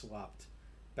easily swapped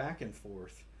back and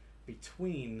forth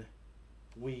between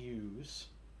Wii U's.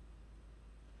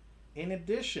 In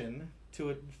addition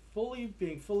to it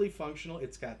being fully functional,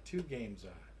 it's got two games on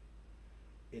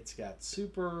it. It's got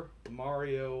Super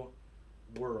Mario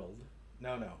World.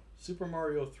 No. Super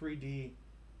Mario 3D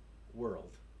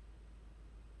World.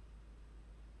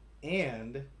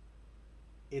 And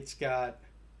it's got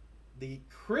the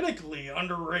critically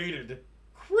underrated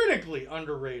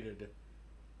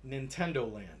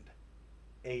Nintendo Land,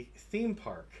 a theme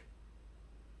park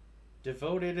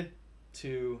devoted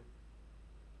to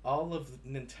all of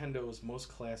Nintendo's most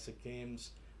classic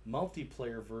games,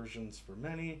 multiplayer versions for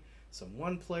many, some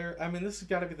one player. I mean, this has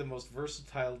got to be the most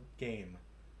versatile game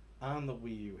on the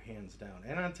Wii U, hands down.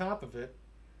 And on top of it,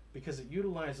 because it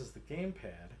utilizes the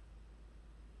gamepad,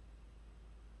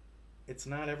 it's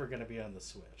not ever going to be on the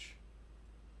Switch.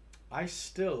 I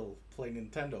still play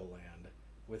Nintendo Land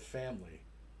with family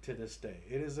to this day.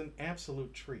 It is an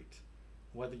absolute treat.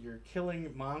 Whether you're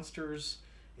killing monsters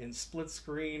in split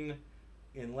screen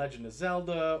in Legend of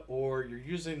Zelda, or you're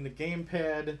using the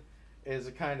gamepad as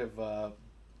a kind of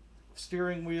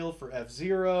steering wheel for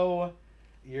F-Zero,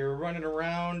 you're running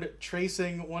around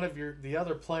tracing one of the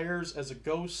other players as a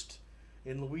ghost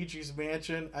in Luigi's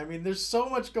Mansion. I mean, there's so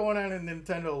much going on in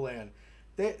Nintendo Land.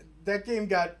 That game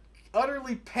got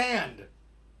utterly panned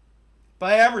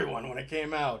by everyone when it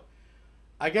came out.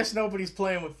 I guess nobody's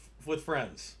playing with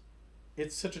friends.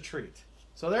 It's such a treat.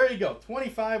 So there you go.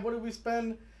 $25. What did we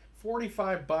spend?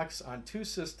 $45 on two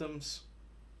systems,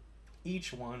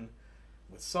 each one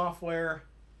with software.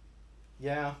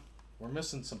 Yeah, we're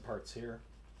missing some parts here,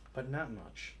 but not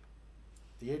much.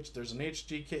 There's an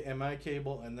HDMI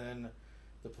cable and then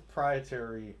the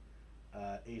proprietary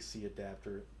AC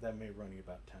adapter that may run you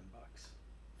about $10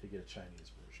 if you get a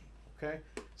Chinese version. Okay,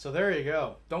 so there you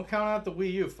go. Don't count out the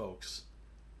Wii U, folks.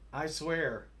 I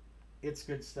swear, it's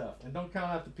good stuff. And don't count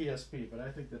out the PSP, but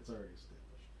I think that's already established.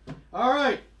 All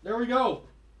right, there we go.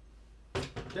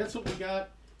 That's what we got.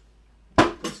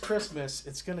 It's Christmas.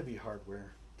 It's going to be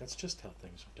hardware. That's just how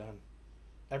things are done.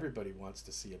 Everybody wants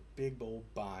to see a big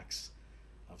old box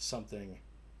of something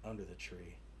under the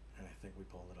tree, and I think we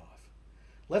pulled it off.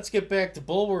 Let's get back to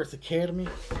Bullworth Academy.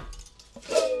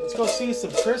 Let's go see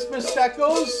some Christmas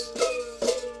decos.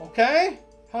 Okay?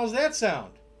 How's that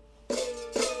sound?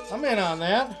 I'm in on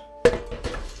that.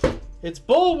 It's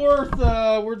Bullworth.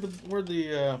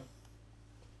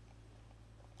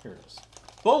 Here it is.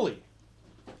 Bully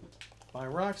by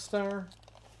Rockstar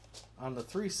on the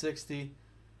 360.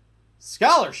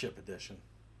 Scholarship edition.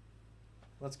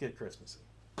 Let's get Christmassy.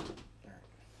 All right.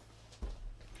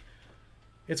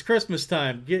 It's Christmas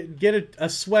time. Get a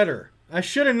sweater. I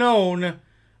should have known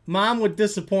Mom would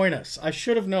disappoint us. I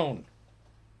should have known.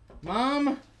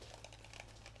 Mom?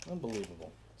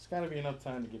 Unbelievable. It's got to be enough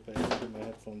time to get back and get my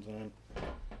headphones on.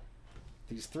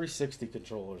 These 360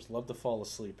 controllers love to fall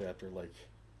asleep after like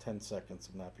 10 seconds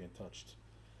of not being touched.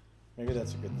 Maybe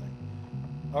that's a good thing.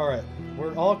 Alright,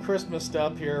 we're all Christmased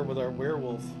up here with our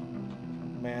werewolf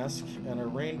mask and our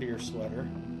reindeer sweater.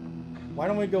 Why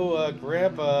don't we go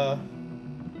grab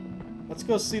let's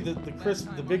go see the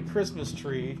big Christmas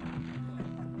tree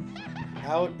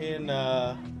out in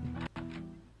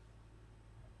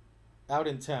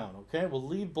town, okay? We'll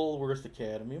leave Bullworth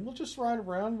Academy and we'll just ride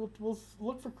around. We'll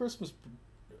look for Christmas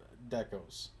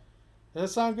decos. Does that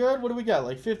sound good? What do we got?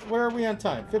 Like, where are we on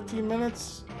time? 15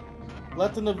 minutes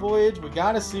left in the voyage. We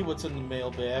gotta see what's in the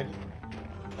mailbag.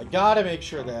 I gotta make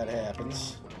sure that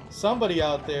happens. Somebody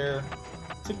out there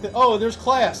took the... Oh, there's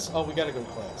class. Oh, we gotta go to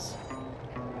class.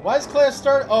 Why does class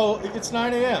start? Oh, it's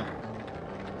 9 a.m.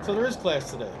 So there is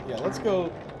class today. Yeah, let's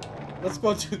go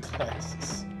to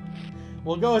classes.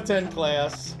 We'll go attend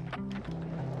class.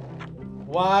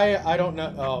 Why? I don't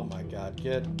know. Oh my god,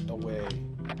 get away.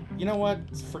 You know what?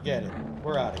 Forget it.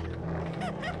 We're out of here.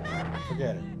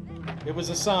 Forget it. It was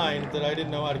a sign that I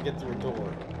didn't know how to get through a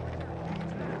door.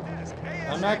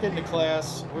 I'm not getting to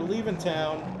class. We're leaving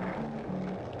town.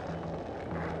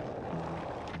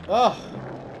 Ugh.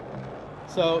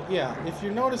 So, yeah, if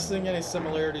you're noticing any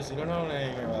similarities, you don't know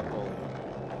anything about bullying.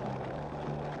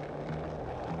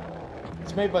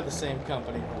 It's made by the same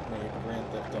company who made Grand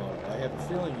Theft Auto. I have a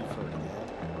feeling you've heard of that.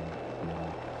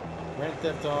 Grand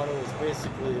Theft Auto is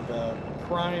basically about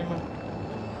crime.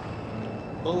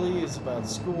 Bully is about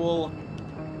school.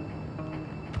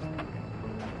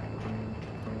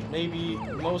 Maybe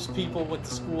most people went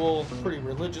to school pretty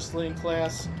religiously in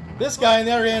class. This guy, on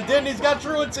the other hand, didn't. He's got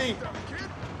truancy.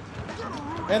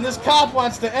 And this cop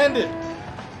wants to end it.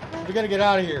 We gotta get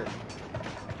out of here.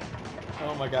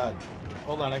 Oh my god.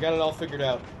 Hold on, I got it all figured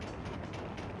out.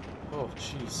 Oh,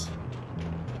 jeez.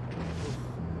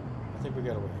 I think we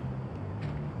got away.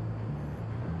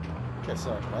 I guess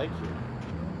I like you.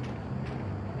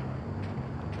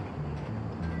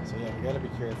 So yeah, we gotta be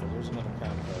careful. There's another cop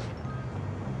car.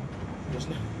 There's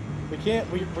no... We can't...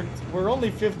 We're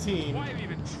only 15. Why are you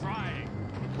even trying?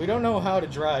 We don't know how to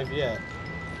drive yet.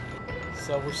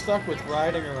 So we're stuck with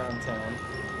riding around town.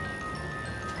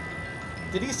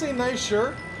 Did he say nice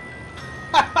shirt?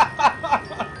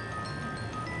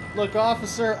 Look,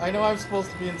 officer, I know I'm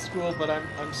supposed to be in school, but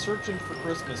I'm searching for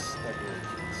Christmas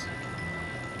decorations.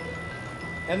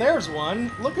 And there's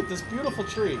one. Look at this beautiful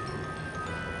tree.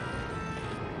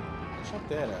 Check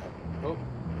that out. Oh.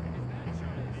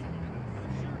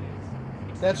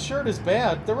 That shirt is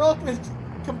bad. They're all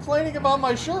complaining about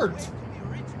my shirt.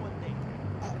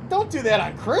 Don't do that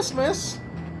on Christmas.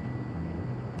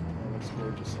 Oh, that's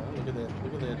gorgeous, huh? Look at that.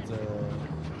 Look at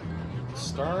that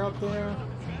star up there.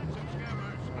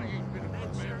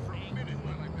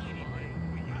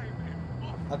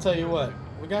 I'll tell you what.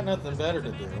 We got nothing better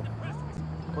to do.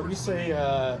 What do you say?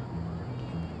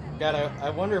 God, I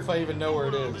wonder if I even know where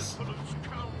it is.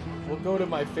 We'll go to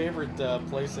my favorite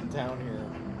place in town here.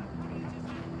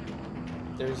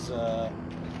 There's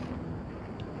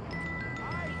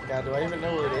God, do I even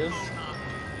know where it is?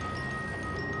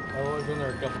 I've only been there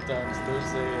a couple times.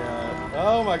 There's a,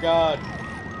 oh my god!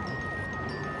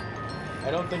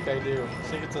 I don't think I do. I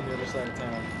think it's on the other side of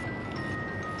town.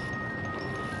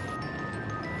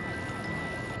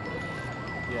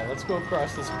 Yeah, let's go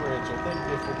across this bridge. I think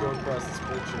if we go across this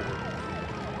bridge here,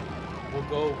 we'll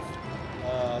go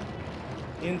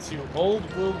into Old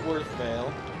Bullworth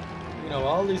Vale. You know,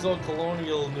 all these old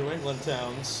colonial New England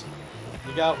towns.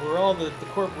 You got where all the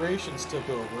corporations took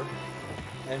over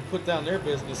and put down their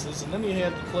businesses, and then you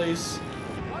had the place,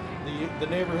 the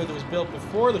neighborhood that was built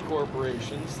before the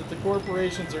corporations, that the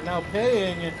corporations are now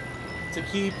paying to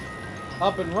keep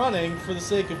up and running for the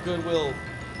sake of goodwill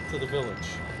to the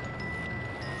village.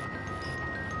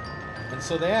 And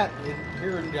so that,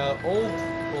 here in Old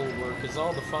Bullworth, is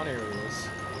all the fun areas.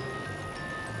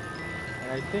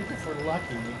 And I think if we're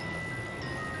lucky,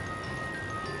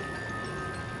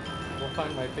 we'll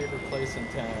find my favorite place in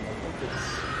town. I think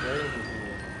it's right over here.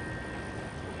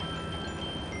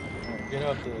 Alright, get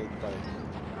off the bike.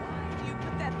 You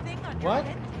put that thing on your What?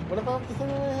 head? What about the thing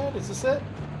on my head? Is this it?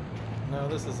 No,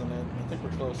 this isn't it. I think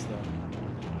we're close though.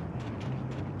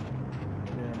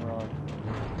 Maybe I'm wrong.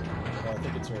 Oh, I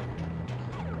think it's right here.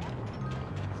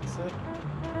 Is this it?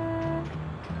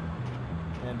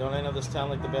 Man, don't I know this town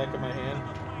like the back of my hand?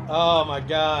 Oh my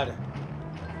god.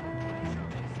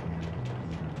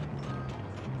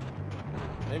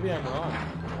 Maybe I'm wrong.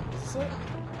 Is this it?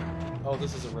 Oh,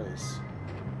 this is a race.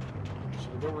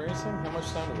 Should we go racing? How much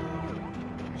time do we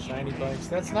have? Shiny bikes.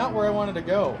 That's not where I wanted to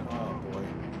go. Oh, boy.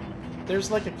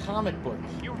 There's like a comic book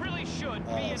You really should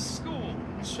be in school.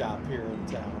 shop here in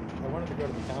town. I wanted to go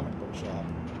to the comic book shop.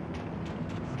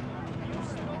 You're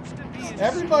supposed to be in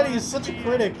Everybody is school, such a man.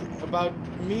 critic about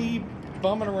me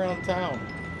bumming around town.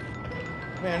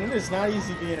 Man, it is not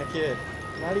easy being a kid.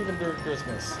 Not even during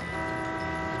Christmas.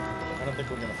 I don't think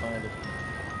we're gonna find it.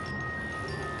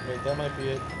 Wait, that might be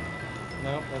it.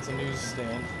 No, that's a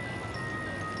newsstand.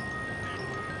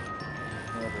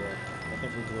 Oh boy, I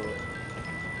think we blew it.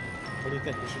 What do you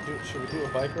think? Should we do a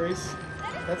bike race?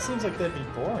 That seems like that'd be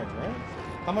boring, right?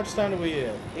 How much time do we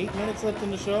have? 8 minutes left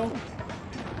in the show?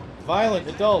 Violent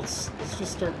adults. Let's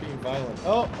just start being violent.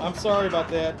 Oh, I'm sorry about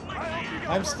that.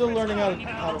 I'm still learning how to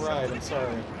ride. I'm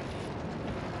sorry. I'm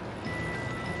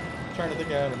trying to think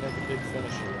of how to make a big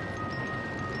finish here.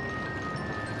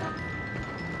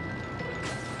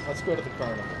 Let's go to the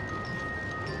carnival.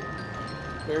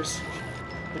 There's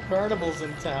the carnivals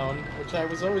in town, which I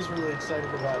was always really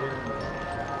excited about hearing about.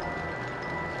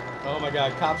 Oh my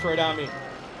god, cops right on me.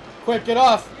 Quick, get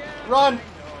off! Run!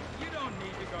 You don't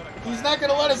need to go to He's not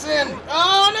gonna let us in!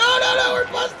 Oh, no, we're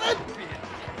busted!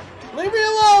 Leave me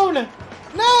alone!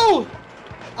 No!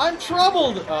 I'm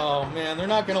troubled! Oh man, they're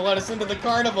not gonna let us into the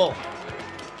carnival.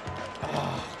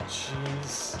 Oh,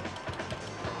 jeez.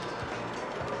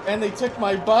 And they took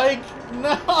my bike?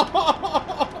 No!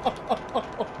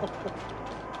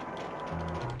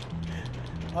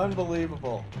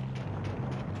 Unbelievable.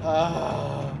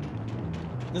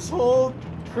 This whole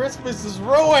Christmas is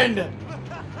ruined!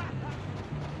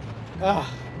 I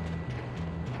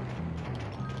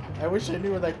wish I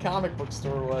knew where that comic book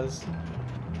store was.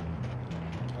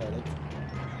 Alright.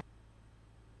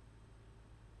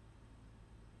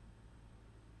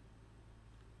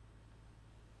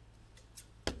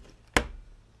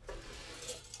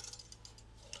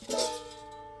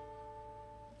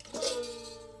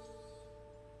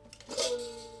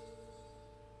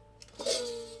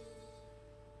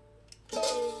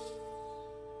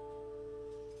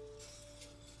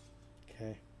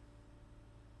 Okay.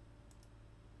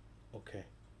 Okay.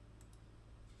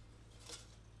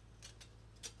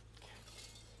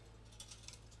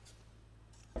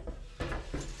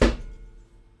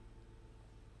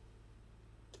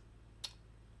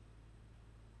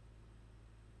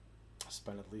 I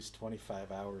spent at least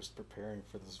 25 hours preparing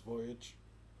for this voyage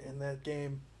in that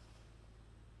game.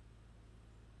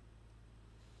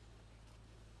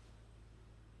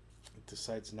 It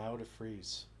decides now to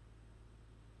freeze.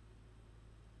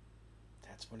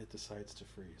 That's when it decides to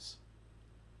freeze.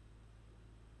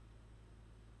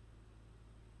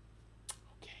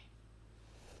 Okay.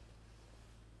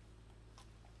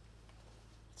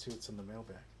 Let's see what's in the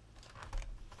mailbag.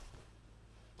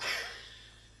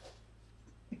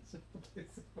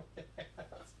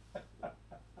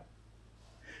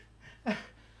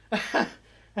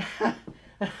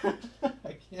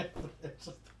 I can't believe it.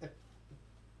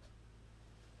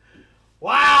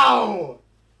 Wow!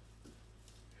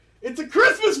 It's a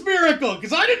Christmas miracle,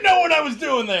 because I didn't know what I was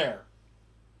doing there.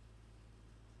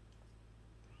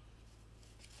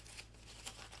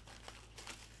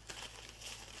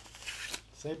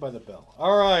 Saved by the Bell.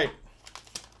 All right.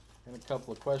 And a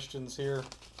couple of questions here.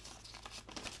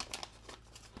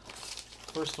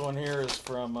 First one here is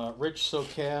from Rich So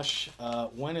Cash.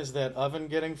 When is that oven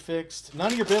getting fixed?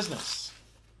 None of your business.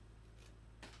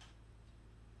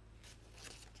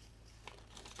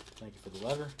 Thank you for the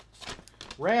letter.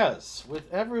 Raz,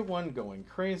 with everyone going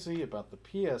crazy about the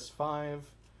PS5,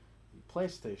 the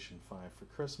PlayStation 5 for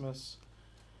Christmas,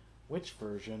 which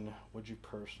version would you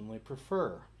personally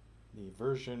prefer? The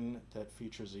version that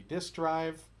features a disc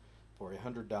drive for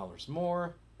 $100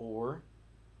 more, or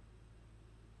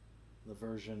the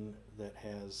version that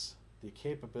has the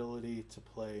capability to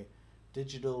play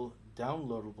digital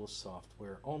downloadable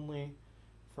software only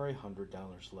for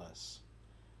 $100 less?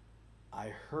 I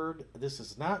heard, this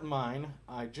is not mine,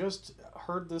 I just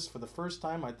heard this for the first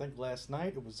time, I think last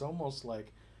night. It was almost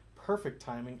like perfect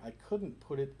timing. I couldn't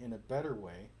put it in a better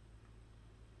way.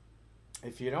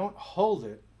 If you don't hold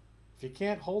it, if you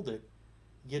can't hold it,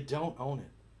 you don't own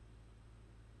it.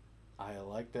 I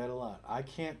like that a lot. I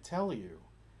can't tell you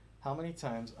how many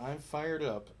times I've fired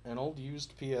up an old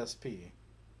used PSP,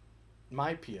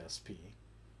 my PSP,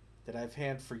 that I've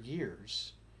had for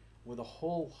years, with a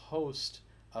whole host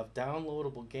of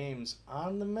downloadable games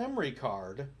on the memory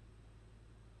card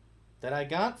that I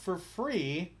got for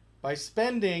free by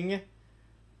spending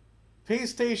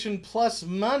PlayStation Plus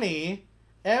money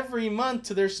every month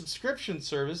to their subscription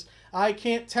service. I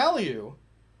can't tell you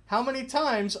how many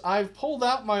times I've pulled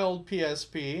out my old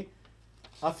PSP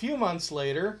a few months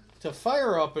later to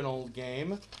fire up an old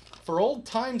game for old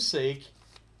time's sake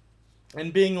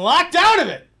and being locked out of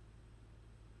it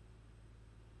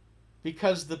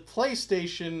because the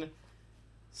PlayStation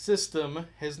system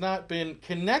has not been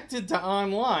connected to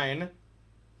online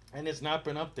and has not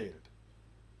been updated.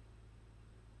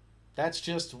 That's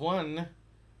just one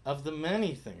of the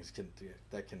many things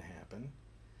that can happen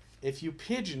if you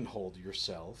pigeonhole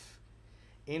yourself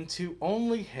into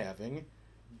only having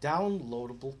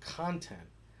downloadable content,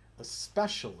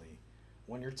 especially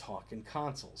when you're talking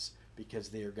consoles, because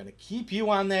they are going to keep you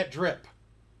on that drip.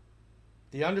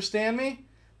 Do you understand me?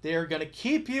 They are going to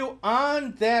keep you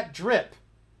on that drip.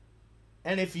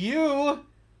 And if you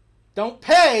don't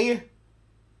pay,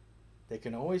 they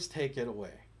can always take it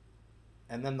away.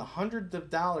 And then the hundreds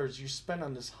of dollars you spend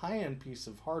on this high-end piece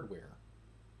of hardware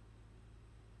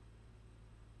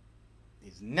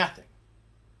is nothing.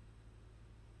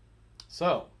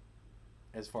 So,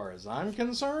 as far as I'm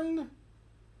concerned,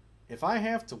 if I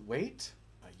have to wait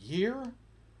a year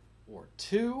or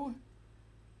two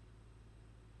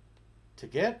to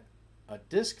get a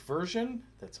disc version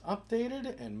that's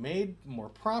updated and made more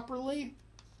properly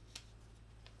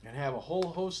and have a whole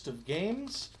host of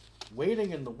games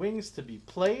waiting in the wings to be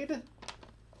played,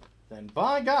 then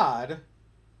by God,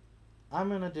 I'm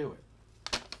going to do it.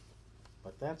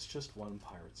 But that's just one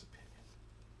pirate's opinion.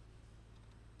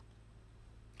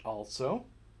 Also,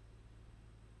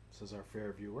 says our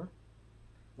fair viewer,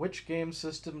 which game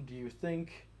system do you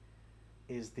think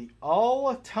is the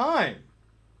all-time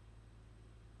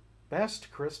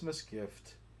best Christmas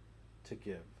gift to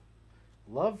give?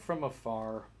 Love from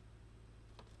afar.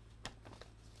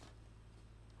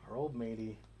 Our old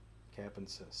matey, Cap'n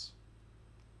Sis.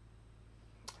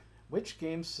 Which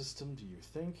game system do you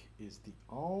think is the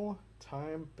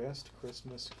all-time best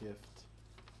Christmas gift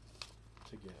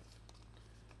to give?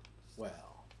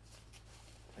 Well,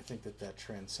 I think that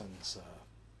transcends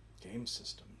game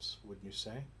systems, wouldn't you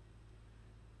say?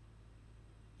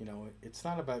 You know, it's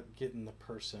not about getting the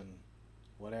person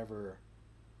whatever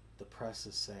the press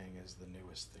is saying is the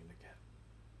newest thing to get.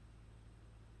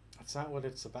 That's not what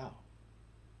it's about.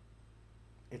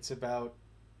 It's about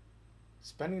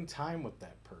spending time with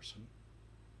that person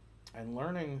and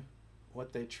learning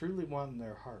what they truly want in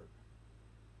their heart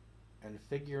and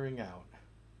figuring out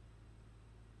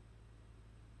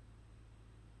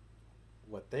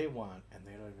what they want and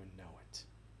they don't even know it.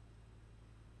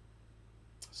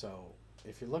 So,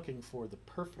 if you're looking for the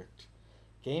perfect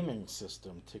gaming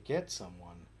system to get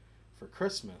someone for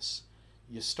Christmas,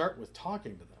 you start with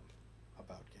talking to them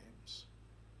about games.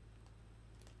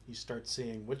 You start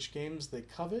seeing which games they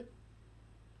covet,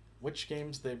 which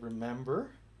games they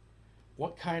remember,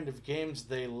 what kind of games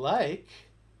they like,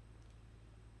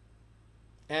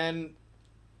 and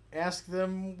ask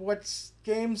them what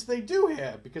games they do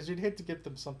have, because you'd hate to get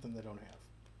them something they don't have,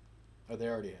 or they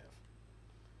already have.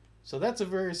 So that's a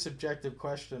very subjective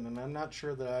question, and I'm not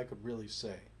sure that I could really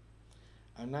say.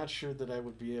 I'm not sure that I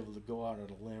would be able to go out on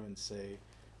a limb and say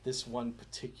this one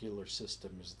particular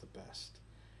system is the best.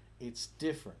 It's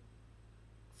different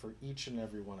for each and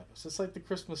every one of us. It's like the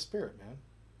Christmas spirit, man.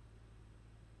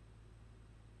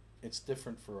 It's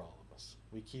different for all of us.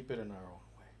 We keep it in our own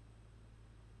way.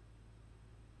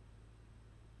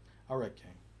 All right,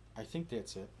 gang. I think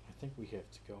that's it. I think we have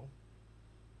to go.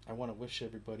 I want to wish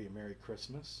everybody a Merry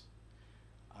Christmas.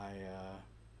 I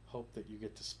hope that you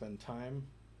get to spend time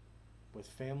with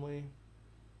family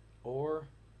or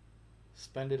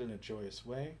spend it in a joyous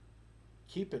way.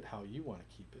 Keep it how you want to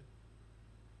keep it.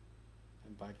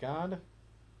 And by God,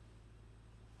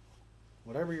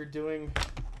 whatever you're doing,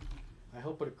 I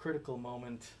hope at a critical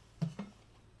moment,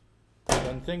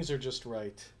 when things are just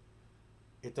right,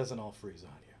 it doesn't all freeze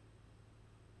on you.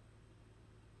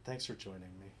 Thanks for joining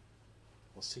me.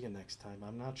 We'll see you next time.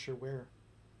 I'm not sure where.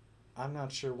 I'm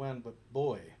not sure when, but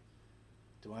boy,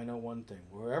 do I know one thing.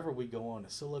 Wherever we go on to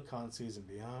Silicon Seas and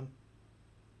beyond,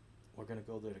 we're going to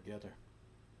go there together.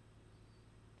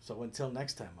 So until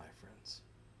next time, my friends.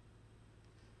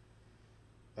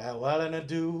 Farewell and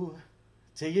adieu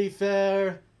to ye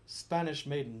fair Spanish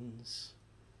maidens.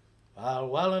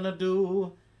 Farewell and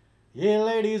adieu, ye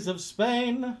ladies of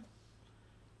Spain.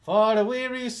 For we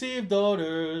received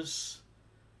orders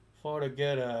for to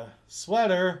get a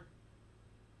sweater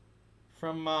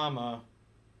from Mama.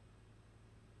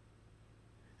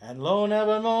 And lo,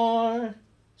 nevermore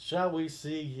shall we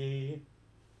see ye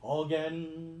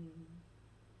again.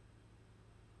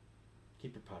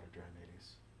 Keep your powder dry,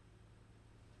 ladies.